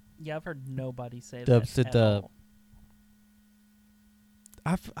 Yeah, I've heard nobody say Dubs that to dub. all.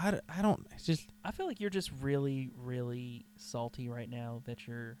 I don't, it's just... I feel like you're just really, really salty right now that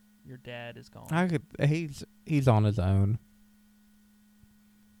your dad is gone. He's on his own.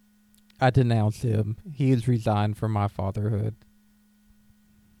 I denounce him. He has resigned from my fatherhood.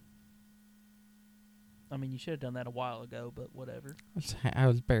 I mean, you should have done that a while ago, but whatever. I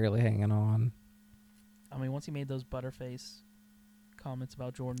was barely hanging on. I mean, once he made those Butterface comments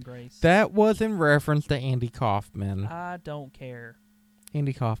about Jordan Grace. That was in reference to Andy Kaufman. I don't care.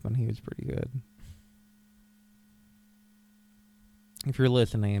 Andy Kaufman, he was pretty good. If you're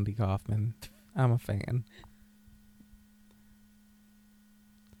listening, Andy Kaufman, I'm a fan.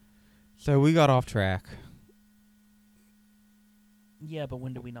 So we got off track. Yeah, but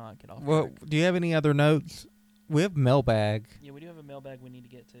when do we not get off Well, track? do you have any other notes? We have mailbag. Yeah, we do have a mailbag we need to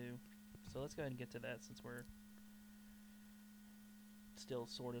get to. So let's go ahead and get to that since we're still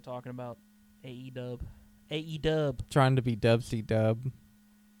sort of talking about AEW. AEW. Trying to be Dub-C-Dub.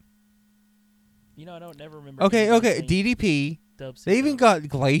 You know, I don't never remember. Okay. saying DDP. Dub-C They even Dub. got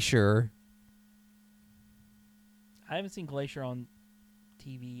Glacier. I haven't seen Glacier on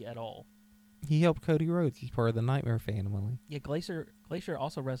TV at all. He helped Cody Rhodes. He's part of the Nightmare family. Yeah, Glacier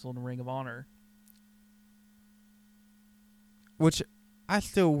also wrestled in Ring of Honor. Which I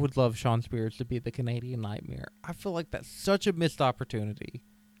still would love Sean Spears to be the Canadian Nightmare. I feel like that's such a missed opportunity.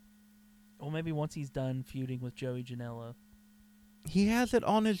 Well, maybe once he's done feuding with Joey Janela, He has it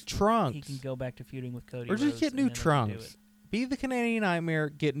on his trunks. he can go back to feuding with Cody Or Rhodes. just get and new then they can do trunks. it. Be the Canadian Nightmare,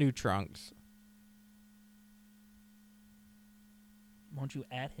 get new trunks. Why don't you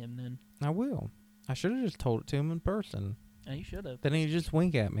at him then? I will. I should have just told it to him in person. Oh, you should have. Then he'd just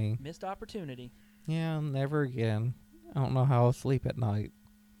wink at me. Missed opportunity. Yeah, never again. I don't know how I'll sleep at night.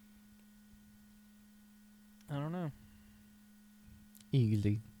 I don't know.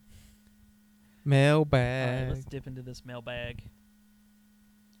 Easy. All right, Mailbag. let's dip into this mailbag.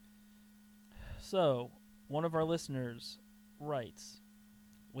 So, one of our listeners writes,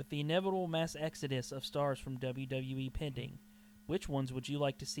 with the inevitable mass exodus of stars from WWE pending, which ones would you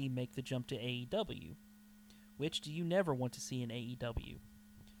like to see make the jump to AEW? Which do you never want to see in AEW?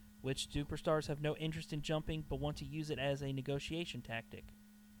 Which superstars have no interest in jumping but want to use it as a negotiation tactic?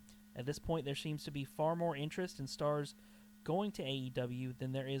 At this point, there seems to be far more interest in stars going to AEW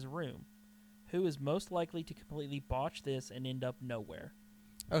than there is room. Who is most likely to completely botch this and end up nowhere?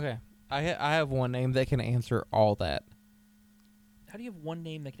 Okay. I have one name that can answer all that. How do you have one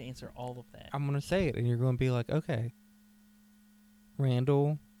name that can answer all of that? I'm going to say it, and you're going to be like, okay.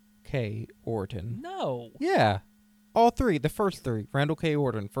 Randall K. Orton. No. Yeah. All three. The first three. Randall K.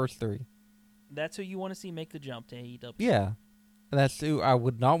 Orton, first three. That's who you want to see make the jump to AEW. Yeah. That's who I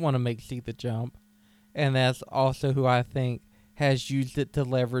would not want to make see the jump. And that's also who I think has used it to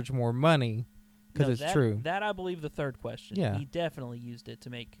leverage more money. Because it's true. That I believe the third question. Yeah. He definitely used it to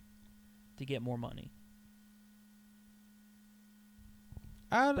get more money.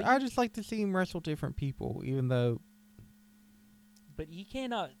 I just like to see him wrestle different people, even though. But he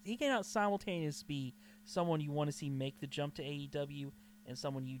cannot simultaneously be someone you want to see make the jump to AEW and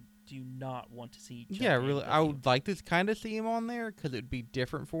someone you do not want to see jump Yeah, to really. AEW. I would like to kind of see him on there because it would be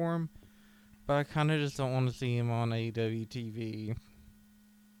different for him. But I kind of just don't want to see him on AEW TV.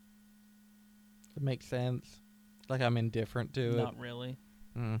 It makes sense. Like I'm indifferent to it. Not really.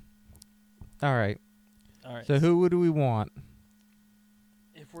 Mm. All right. All right. So who would we want?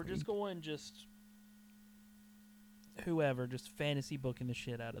 If we're just going whoever, just fantasy booking the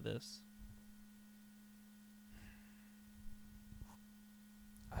shit out of this,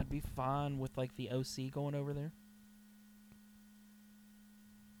 I'd be fine with like the OC going over there.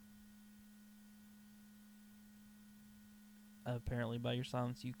 Apparently, by your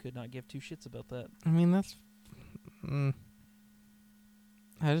silence, you could not give two shits about that. I mean, that's.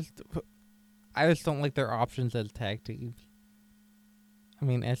 I just don't like their options as tag teams. I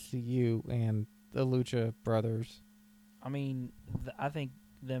mean, SCU and the Lucha Brothers. I mean, I think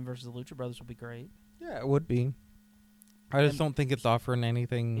them versus the Lucha Brothers would be great. Yeah, it would be. I just don't think it's offering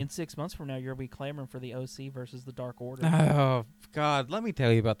anything. In 6 months from now, you'll be clamoring for the OC versus the Dark Order. Oh God, let me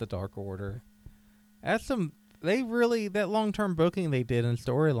tell you about the Dark Order. That long-term booking they did in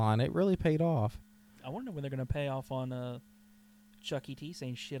storyline, it really paid off. I wonder when they're going to pay off on Chuck E. T.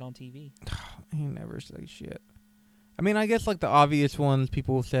 saying shit on TV. He never say shit. I mean, I guess like the obvious ones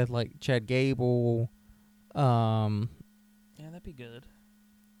people said, like Chad Gable. Yeah, that'd be good.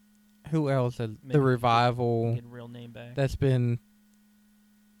 Who else? Maybe The Revival. Get a real name back. That's been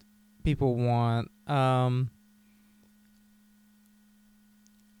people want.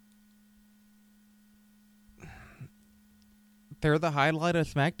 They're the highlight of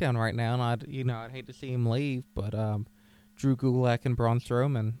SmackDown right now, and I'd hate to see him leave, but Drew Gulak and Braun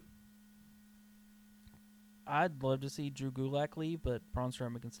Strowman. I'd love to see Drew Gulak leave, but Braun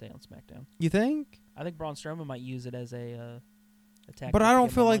Strowman can stay on SmackDown. You think? I think Braun Strowman might use it as a tactic. But I to don't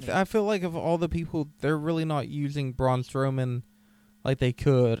get feel more like money. I feel like of all the people, they're really not using Braun Strowman like they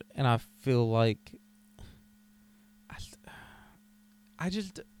could, and I feel like I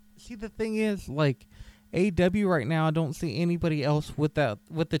just see the thing is like AEW right now. I don't see anybody else with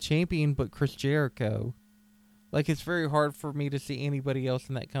the champion but Chris Jericho. Like it's very hard for me to see anybody else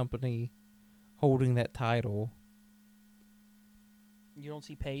in that company holding that title. You don't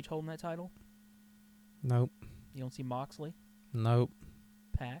see Paige holding that title? Nope. You don't see Moxley? Nope.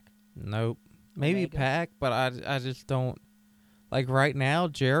 Pac? Nope. Maybe Omega? Pac, but I just don't. Like right now,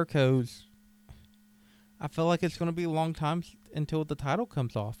 Jericho's. I feel like it's going to be a long time until the title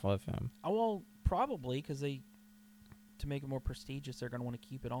comes off of him. Oh, well, probably, because to make it more prestigious, they're going to want to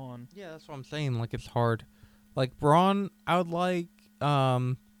keep it on. Yeah, that's what I'm saying. Like it's hard. Like Braun, I would like.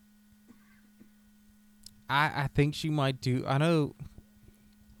 I think she might do. I know.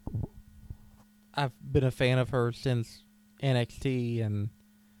 I've been a fan of her since NXT, and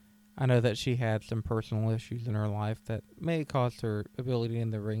I know that she had some personal issues in her life that may cause her ability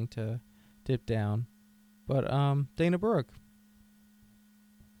in the ring to dip down. But Dana Brooke.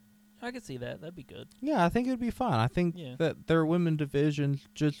 I could see that. That'd be good. Yeah, I think it would be fun. I think Yeah. that their women division's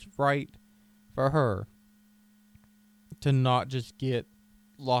just right for her to not just get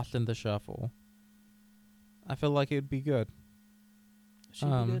lost in the shuffle. I feel like it would be good. She'd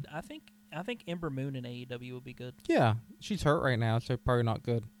be good. I think Ember Moon in AEW would be good. Yeah, she's hurt right now, so probably not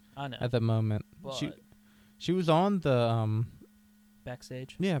good I know. at the moment. But She was on the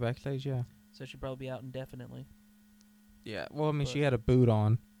backstage. yeah, backstage, yeah. So she'd probably be out indefinitely. Yeah, well, I mean, But- she had a boot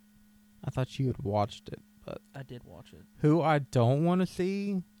on. I thought you had watched it. But I did watch it. who I don't want to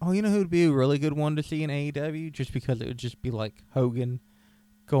see? Oh, you know who would be a really good one to see in AEW? Just because it would just be like Hogan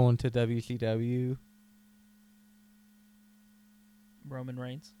going to WCW. Roman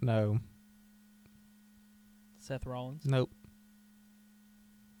Reigns, No. Seth Rollins, Nope.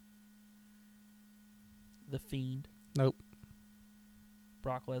 The Fiend, Nope.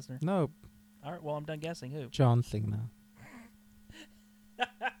 Brock Lesnar. Nope. All right, well, I'm done guessing. Who? John Cena.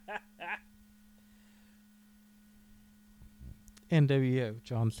 NWO,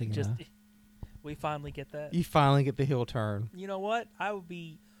 John Cena. Just we finally get that. You finally get the heel turn. You know what? I would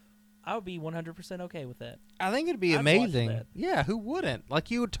be 100% okay with that. I think it'd be I'd watch amazing. that. Yeah, who wouldn't?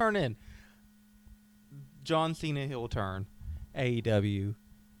 Like, you would turn in John Cena heel turn, AEW.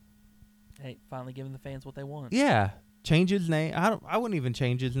 Hey, finally giving the fans what they want. Yeah, change his name. I wouldn't even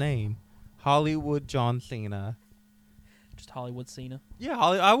change his name. Hollywood John Cena. Just Hollywood Cena. Yeah,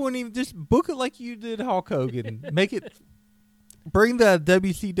 I wouldn't even just book it like you did Hulk Hogan. Make it, bring the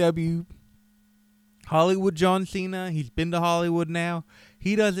WCW Hollywood John Cena. He's been to Hollywood now.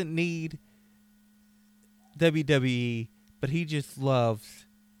 He doesn't need WWE, but he just loves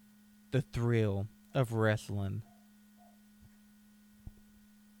the thrill of wrestling.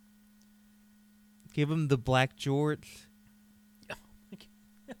 Give him the black jorts.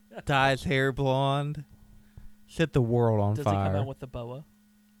 Dye his hair blonde. Set the world on Does fire. he come out with the boa?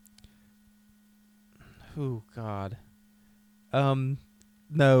 Oh God.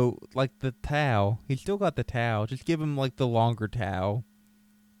 No, like the towel. He's still got the towel. Just give him like the longer towel.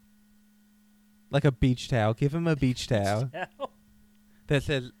 Like a beach towel. Give him a beach towel that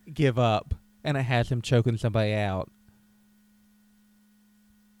says "give up" and it has him choking somebody out.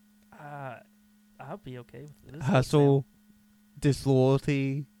 I'll be okay with it. This Hustle,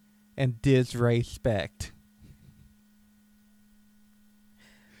 disloyalty, and disrespect.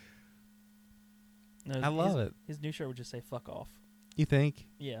 No, I love it. His new shirt would just say "fuck off." You think?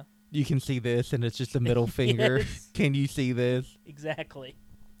 Yeah, You can see this and it's just a middle finger. Yes. Can you see this? exactly.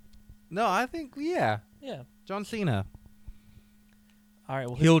 No, I think, yeah. Yeah. John Cena. All right.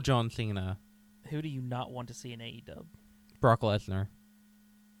 Well, Heel John Cena. who do you not want to see in AEW? Brock Lesnar.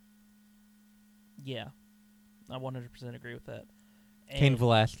 Yeah, I 100% agree with that. Cain And,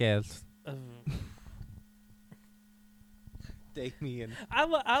 Velasquez. Damien. I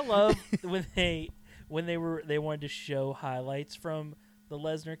love when they wanted to show highlights from the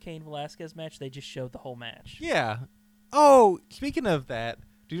Lesnar Cain Velasquez match. They just showed the whole match. Yeah. Oh, speaking of that,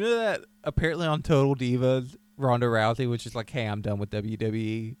 do you know that apparently on Total Divas, Ronda Rousey was just like, "Hey, I'm done with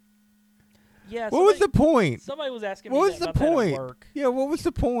WWE." Yeah. What was the point? Somebody was asking What me was the about that at point? work, Yeah, what was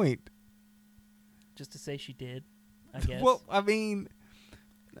the point? just to say she did. I guess. Well, I mean,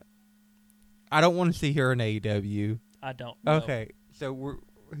 I don't want to see her in AEW. I don't know. Okay, so we're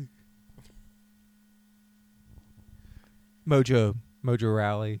Mojo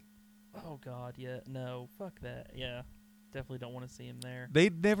Rally. Oh God, yeah, no, fuck that. Yeah, definitely don't want to see him there. They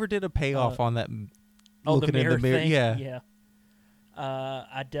never did a payoff on that. Oh, Looking the mirror in the mirror, thing. yeah. Yeah.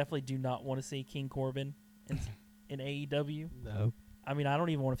 I definitely do not want to see King Corbin in AEW. No. I mean, I don't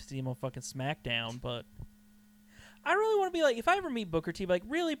even want to see him on fucking SmackDown, but I really want to be like, if I ever meet Booker T, be like,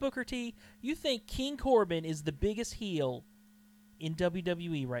 really, Booker T, you think King Corbin is the biggest heel in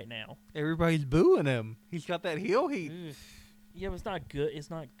WWE right now? Everybody's booing him. He's got that heel heat. Ugh. Yeah, but it's not good. It's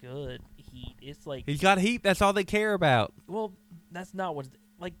not good heat. It's like, He's got heat. That's all they care about. well, that's not what.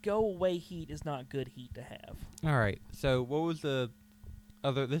 Like, go away heat is not good heat to have. All right. So what was the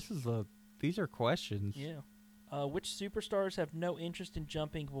other? These are questions. Yeah. Which superstars have no interest in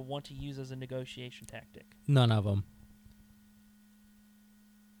jumping but will want to use as a negotiation tactic? None of them.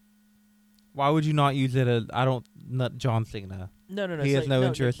 Why would you not use it as? Not John Cena. No. He has no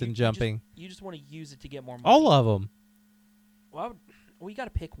interest in jumping. You just want to use it to get more money. All of them. Well, you got to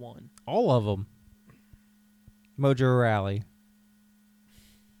pick one. All of them. Mojo Rally.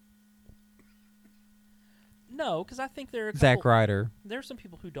 No, because I think there are Zack Ryder. There are some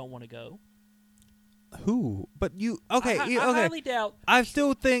people who don't want to go. Who? But you okay? I okay. highly doubt. I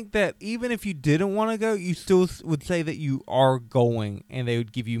still think that even if you didn't want to go, you still would say that you are going, and they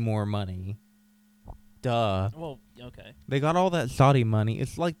would give you more money. Duh. Well, okay. They got all that Saudi money.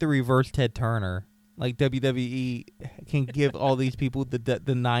 It's like the reverse Ted Turner. Like WWE can give all these people the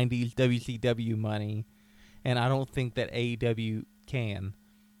 90s WCW money, and I don't think that AEW can.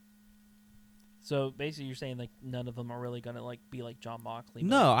 So basically, you're saying like none of them are really gonna like be like John Moxley.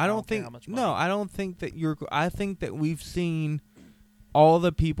 No, I don't care think. how much No, money. I don't think that you're. I think that we've seen all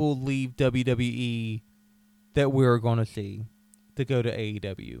the people leave WWE that we're going to see to go to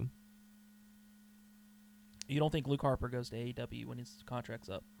AEW. You don't think Luke Harper goes to AEW when his contract's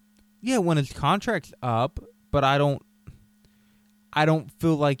up? Yeah, when his contract's up, but I don't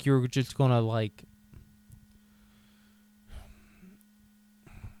feel like you're just gonna like.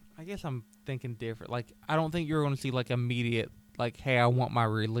 I guess I'm thinking different. Like, I don't think you're gonna see like immediate, like, hey, I want my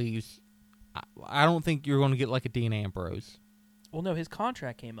release. I don't think you're gonna get like a Dean Ambrose. Well, no, his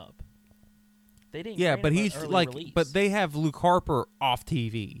contract came up. They didn't. Yeah, grant but him an he's early like, release. but they have Luke Harper off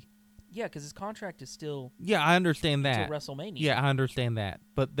TV. Yeah, because his contract is still Yeah, I understand until that. WrestleMania. Yeah, I understand that.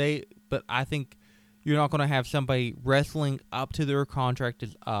 But I think you're not going to have somebody wrestling up to their contract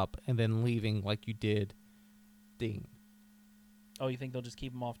is up and then leaving like you did Dean. Oh, you think they'll just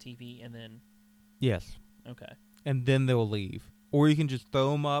keep him off TV and then? Yes. Okay. And then they'll leave. Or you can just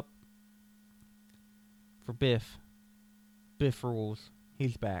throw him up for Biff. Biff rules.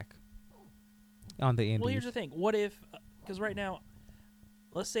 He's back on the Indies. Well, here's the thing. What if? Because right now,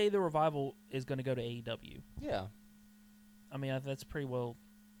 let's say the Revival is going to go to AEW. Yeah. I mean, that's pretty well.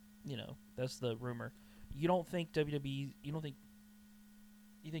 That's the rumor. You don't think WWE? You think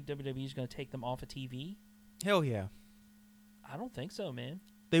WWE is going to take them off of TV? Hell yeah. I don't think so, man.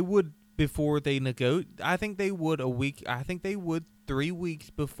 They would before they negotiate. I think they would 3 weeks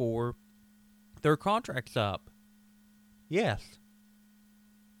before their contract's up. Yes.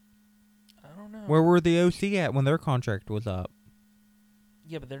 I don't know. Where were the OC at when their contract was up?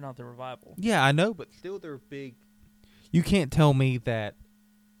 Yeah, but they're not the Revival. Yeah, I know, but still they're big. You can't tell me that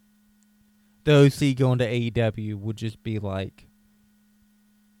the OC going to AEW would just be like...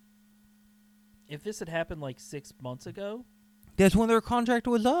 If this had happened like 6 months ago, That's when their contract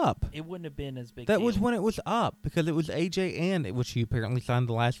was up. it wouldn't have been as big. That deal. was when it was up, because it was AJ and which he apparently signed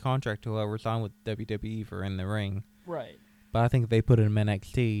the last contract to whoever signed with WWE for In the Ring. Right. But I think if they put him in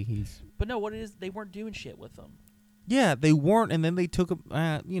NXT, he's... But no, what it is, they weren't doing shit with them. Yeah, they weren't, and then they took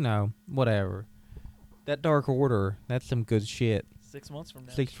him, whatever. That Dark Order, that's some good shit. 6 months from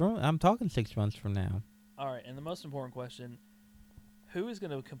now. I'm talking 6 months from now. All right, and the most important question: who is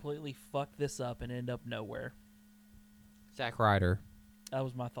going to completely fuck this up and end up nowhere? Zack Ryder. That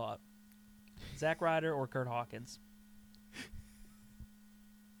was my thought. Zack Ryder or Kurt Hawkins.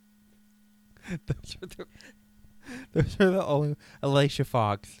 Those are the only... Alicia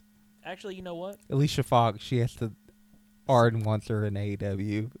Fox. Actually, you know what? Alicia Fox, she has to... Arden wants her in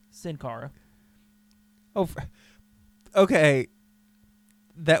AEW. Sin Cara. Oh, okay.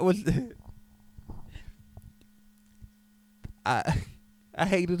 That was... I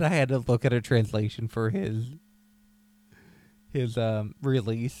hated I had to look at a translation for his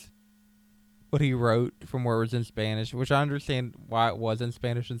release. What he wrote from where it was in Spanish, which I understand why it was in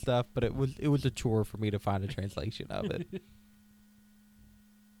Spanish and stuff, but it was a chore for me to find a translation of it.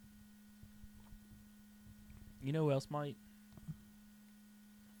 You know who else might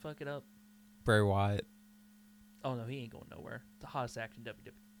fuck it up? Bray Wyatt. Oh no, he ain't going nowhere. The hottest actor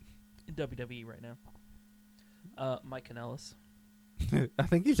in WWE right now. Mike Kanellis. I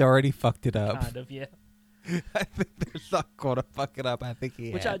think he's already fucked it up. Kind of, yeah. I think there's not going to fuck it up. I think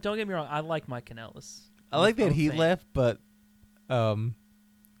he Which don't get me wrong, I like Mike Kanellis. I like that I'm a he fan. left, but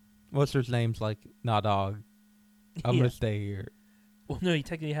what's his name's like, nah, dog. I'm Yeah. gonna stay here. Well, no, he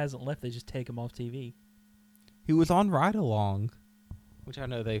technically hasn't left. They just take him off TV. He was on Ride Along, which I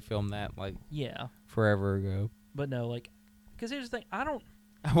know they filmed that like Yeah, forever ago. but no, because here's the thing. I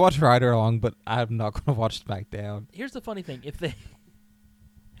watched Ride Along, but I'm not gonna watch SmackDown. Here's the funny thing. If they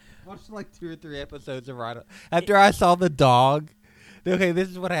Watched like 2 or 3 episodes of Ride Along. After I saw the dog. Okay, this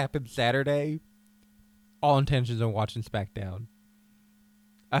is what happened Saturday. All intentions of watching SmackDown.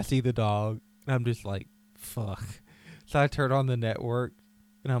 I see the dog, and I'm just like, fuck. So I turn on the network,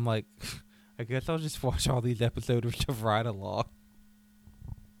 and I'm like, I guess I'll just watch all these episodes of Ride Along.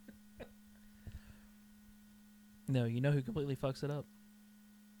 No, you know who completely fucks it up?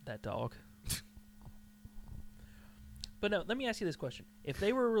 That dog. But no, let me ask you this question. If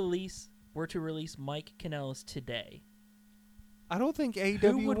they were to release Mike Kanellis today, I don't think who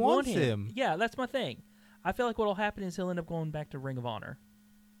AEW would wants want him. Yeah, that's my thing. I feel like what'll happen is he'll end up going back to Ring of Honor.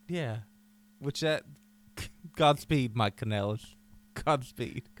 Yeah. Which that... Godspeed, Mike Kanellis.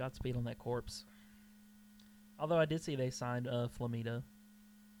 Godspeed. Godspeed on that corpse. Although I did see they signed Flamita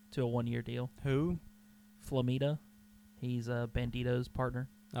to a 1-year deal. Who? Flamita. He's Bandito's partner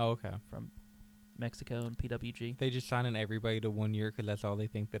Oh, okay. from Mexico and PWG. They just signing everybody to 1 year because that's all they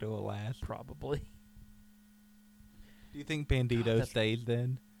think that it will last. Probably. Do you think Bandito that's- stays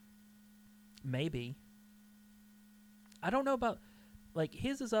then? Maybe. I don't know about...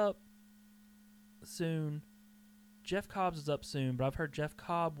 his is up soon. Jeff Cobb's is up soon, but I've heard Jeff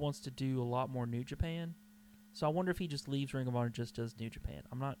Cobb wants to do a lot more New Japan. So I wonder if he just leaves Ring of Honor, just does New Japan.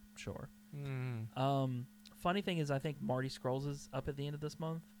 I'm not sure. Mm. Funny thing is, I think Marty Scrolls is up at the end of this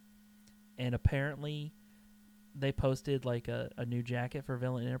month. and apparently they posted like a new jacket for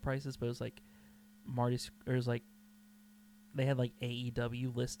Villain Enterprises, but it was like they had like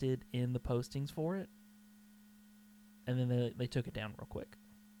AEW listed in the postings for it, and then they took it down real quick.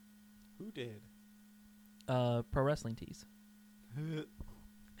 Who did? Pro Wrestling Tees.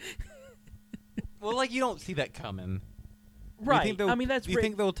 Well, like, you don't see that coming. Right. I mean, do you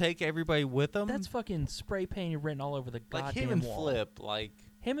think they'll take everybody with them? That's fucking spray painted written all over the goddamn like him and wall. Flip, like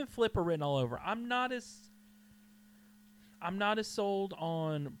him and Flip are written all over. I'm not as sold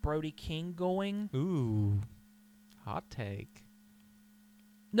on Brody King going. Ooh, hot take.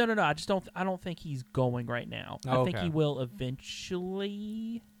 No. I don't think he's going right now. Oh, I think okay. he will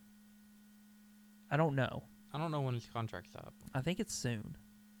eventually. I don't know. I don't know when his contract's up. I think it's soon.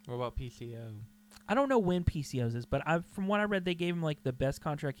 What about PCO? I don't know when PCO's is, but from what I read, they gave him like the best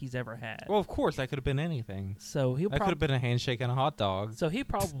contract he's ever had. Well, of course, that could have been anything. So that could have been a handshake and a hot dog. So he'll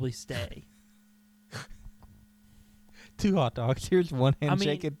probably stay. 2 hot dogs. Here's 1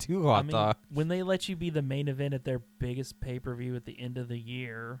 handshake and 2 hot dogs. When they let you be the main event at their biggest pay-per-view at the end of the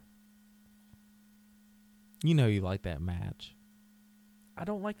year, you know you like that match. I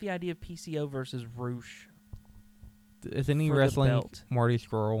don't like the idea of PCO versus Roosh. Is any for the wrestling belt. Marty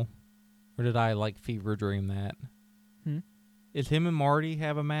Scurll? Or did I like fever dream that? Is him and Marty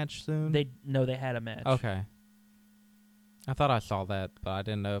have a match soon? They had a match. Okay. I thought I saw that, but I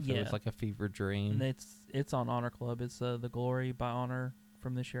didn't know if it Yeah. was like a fever dream. And it's on Honor Club. It's the Glory by Honor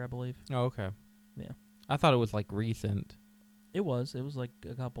from this year, I believe. Oh, okay. Yeah. I thought it was like recent. It was like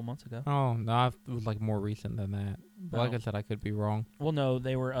a couple months ago. Oh, no, it was like more recent than that. But like I said, I could be wrong. Well, no,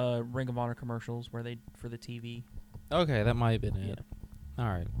 they were Ring of Honor commercials where they for the TV. Okay, that might have been Yeah. it. All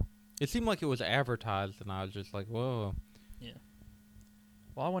right. It seemed like it was advertised, and I was just like, whoa. Yeah.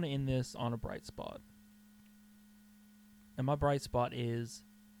 Well, I want to end this on a bright spot. And my bright spot is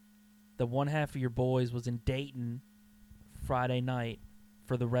the one half of your boys was in Dayton Friday night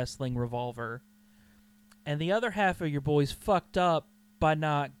for the Wrestling Revolver. And the other half of your boys fucked up by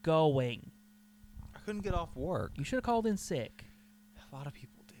not going. I couldn't get off work. You should have called in sick. A lot of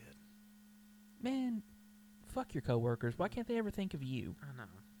people did. Man, fuck your coworkers. Why can't they ever think of you? I know.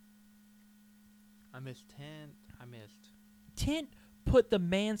 I missed tent. Tent put the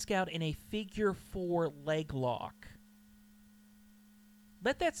Man Scout in a figure 4 leg lock.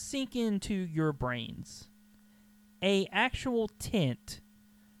 Let that sink into your brains. A actual tent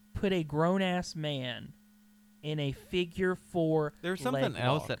put a grown-ass man in a figure 4 There was something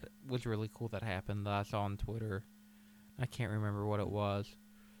else that was really cool that happened that I saw on Twitter. I can't remember what it was.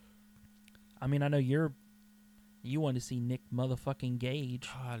 I mean, I know you want to see Nick motherfucking Gage.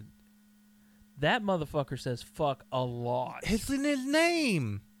 God. That motherfucker says fuck a lot. It's in his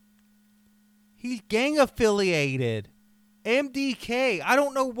name. He's gang affiliated. MDK. I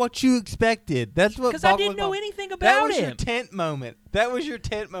don't know what you expected. That's what. Because I didn't know anything about That was him. your tent moment. That was your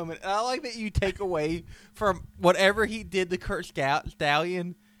tent moment. And I like that you take away from whatever he did to Kurt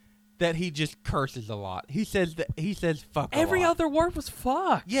Stallion that he just curses a lot. He says fuck a lot. Every other word was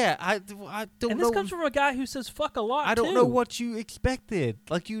fuck. Yeah, I don't know. And this comes from a guy who says fuck a lot, I don't too. know what you expected.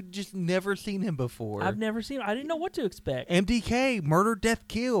 Like, you just never seen him before. I've never seen him. I didn't know what to expect. MDK, murder, death,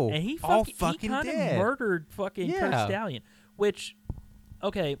 kill. And he all fucking fucking kind dead. of murdered fucking Kurt Yeah. Stallion. Which,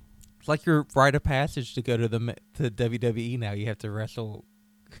 okay, It's like your rite of passage to go to to WWE now. You have to wrestle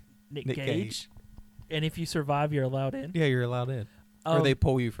Nick Nick Gage. Gage. And if you survive, you're allowed in. Yeah, you're allowed in. Or they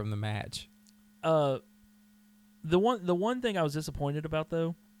pull you from the match. The one thing I was disappointed about,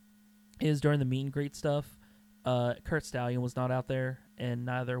 though, is during the meet and greet stuff, Kurt Stallion was not out there, and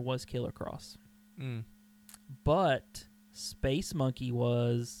neither was Killer Cross. Mm. But Space Monkey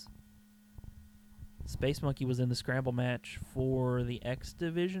was in the scramble match for the X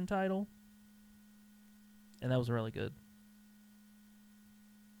Division title, and that was really good.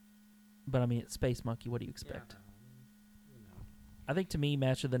 But I mean, it's Space Monkey. What do you expect? I think to me,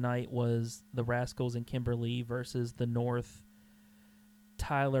 match of the night was the Rascals and Kimberly versus the North,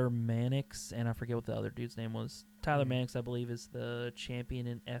 Tyler Mannix, and I forget what the other dude's name was. Tyler Mannix, I believe, is the champion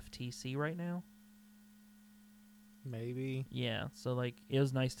in FTC right now. Maybe. Yeah, so like it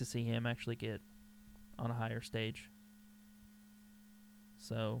was nice to see him actually get on a higher stage.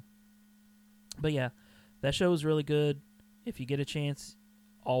 So, but yeah, that show was really good. If you get a chance,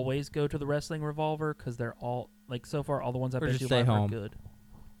 always go to the Wrestling Revolver because they're all like so far all the ones I've Or been just to stay live are home. good.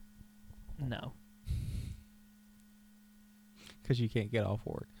 No, Because you can't get off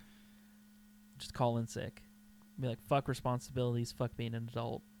work. just call in sick. Be like, fuck responsibilities, fuck being an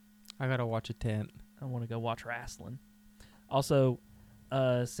adult. I gotta watch a tent. I want to go watch wrestling. Also,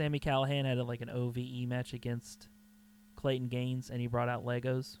 Sammy Callahan had like an OVE match against Clayton Gaines, and he brought out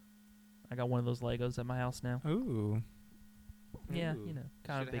Legos. I got one of those Legos at my house now. Ooh. Yeah, Ooh.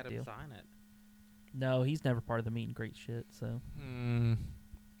 kind of a big Should've had deal. him sign it. No, he's never part of the meet and greet shit. So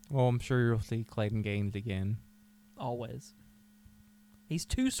Well, I'm sure you'll see Clayton Gaines again. always, he's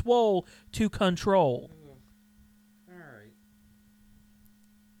too swole to control. All right.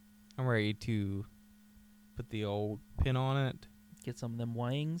 I'm ready to put the old pin on it. Get some of them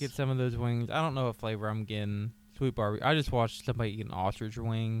wings. Get some of those wings. I don't know what flavor I'm getting. Sweet barbecue. I just watched somebody eat an ostrich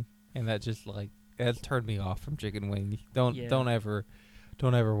wing, and that just that's turned me off from chicken wings. Don't ever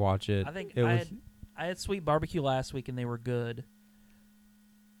watch it. I think it I had sweet barbecue last week and they were good,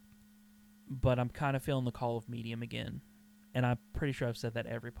 but I'm kind of feeling the call of medium again, and I'm pretty sure I've said that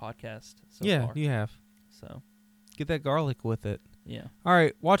every podcast so far. You have. So Get that garlic with it. yeah. All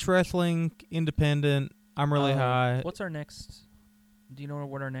right, watch wrestling. Independent. I'm really high. What's our next? Do you know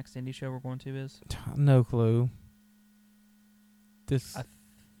what our next indie show we're going to is? No clue. This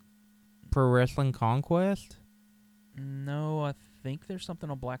Pro Wrestling Conquest? No, I think there's something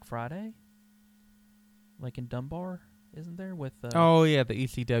on Black Friday, like in Dunbar, isn't there? With oh yeah, the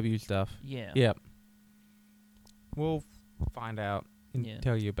ECW stuff. yeah. Yep. We'll find out and Yeah.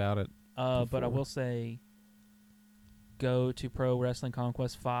 tell you about it. But I before. will say, go to Pro Wrestling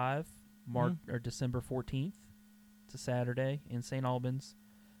Conquest 5, or December 14th. It's a Saturday in St. Albans.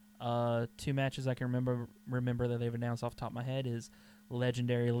 2 matches I can remember that they've announced off the top of my head is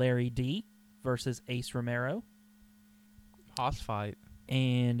legendary Larry D versus Ace Romero. Hoss fight.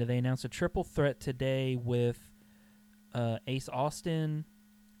 And they announced a triple threat today with Ace Austin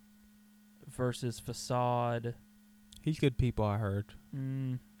versus Facade. He's good people, I heard.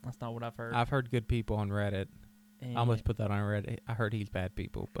 That's not what I've heard. I've heard good people on Reddit. And I almost put that on Reddit. I heard he's bad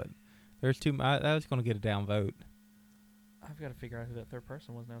people, but there's too much. I was going to get a down vote. I've got to figure out who that third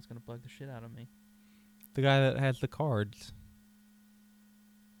person was now. It's going to bug the shit out of me. The guy that has the cards.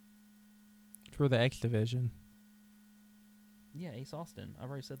 For the X Division. Yeah, Ace Austin. I've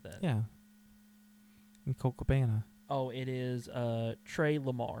already said that. Yeah. And Colt Cabana. Oh, it is Trey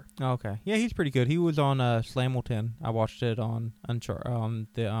Lamar. Oh, okay. Yeah, he's pretty good. He was on Slamilton. I watched it on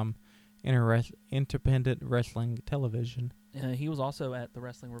the Independent Wrestling Television. He was also at the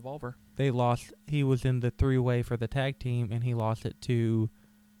Wrestling Revolver. They lost. He was in the 3-way for the tag team, and he lost it to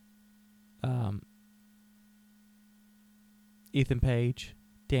Ethan Page,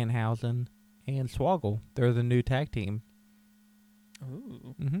 Danhausen, and Swoggle. They're the new tag team.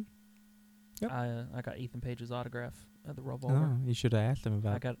 Ooh. Mm-hmm. Yep. I got Ethan Page's autograph at the Revolver. Oh, you should have asked him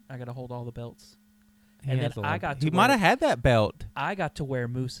about it. I got to hold all the belts. He and has then a lot I of- got to He might wear- have had that belt. I got to wear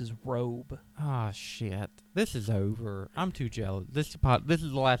Moose's robe. Oh, shit. This is over. I'm too jealous. This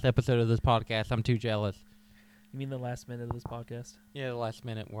is the last episode of this podcast. I'm too jealous. You mean the last minute of this podcast? Yeah, the last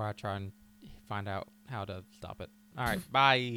minute where I try and find out how to stop it. All right, bye.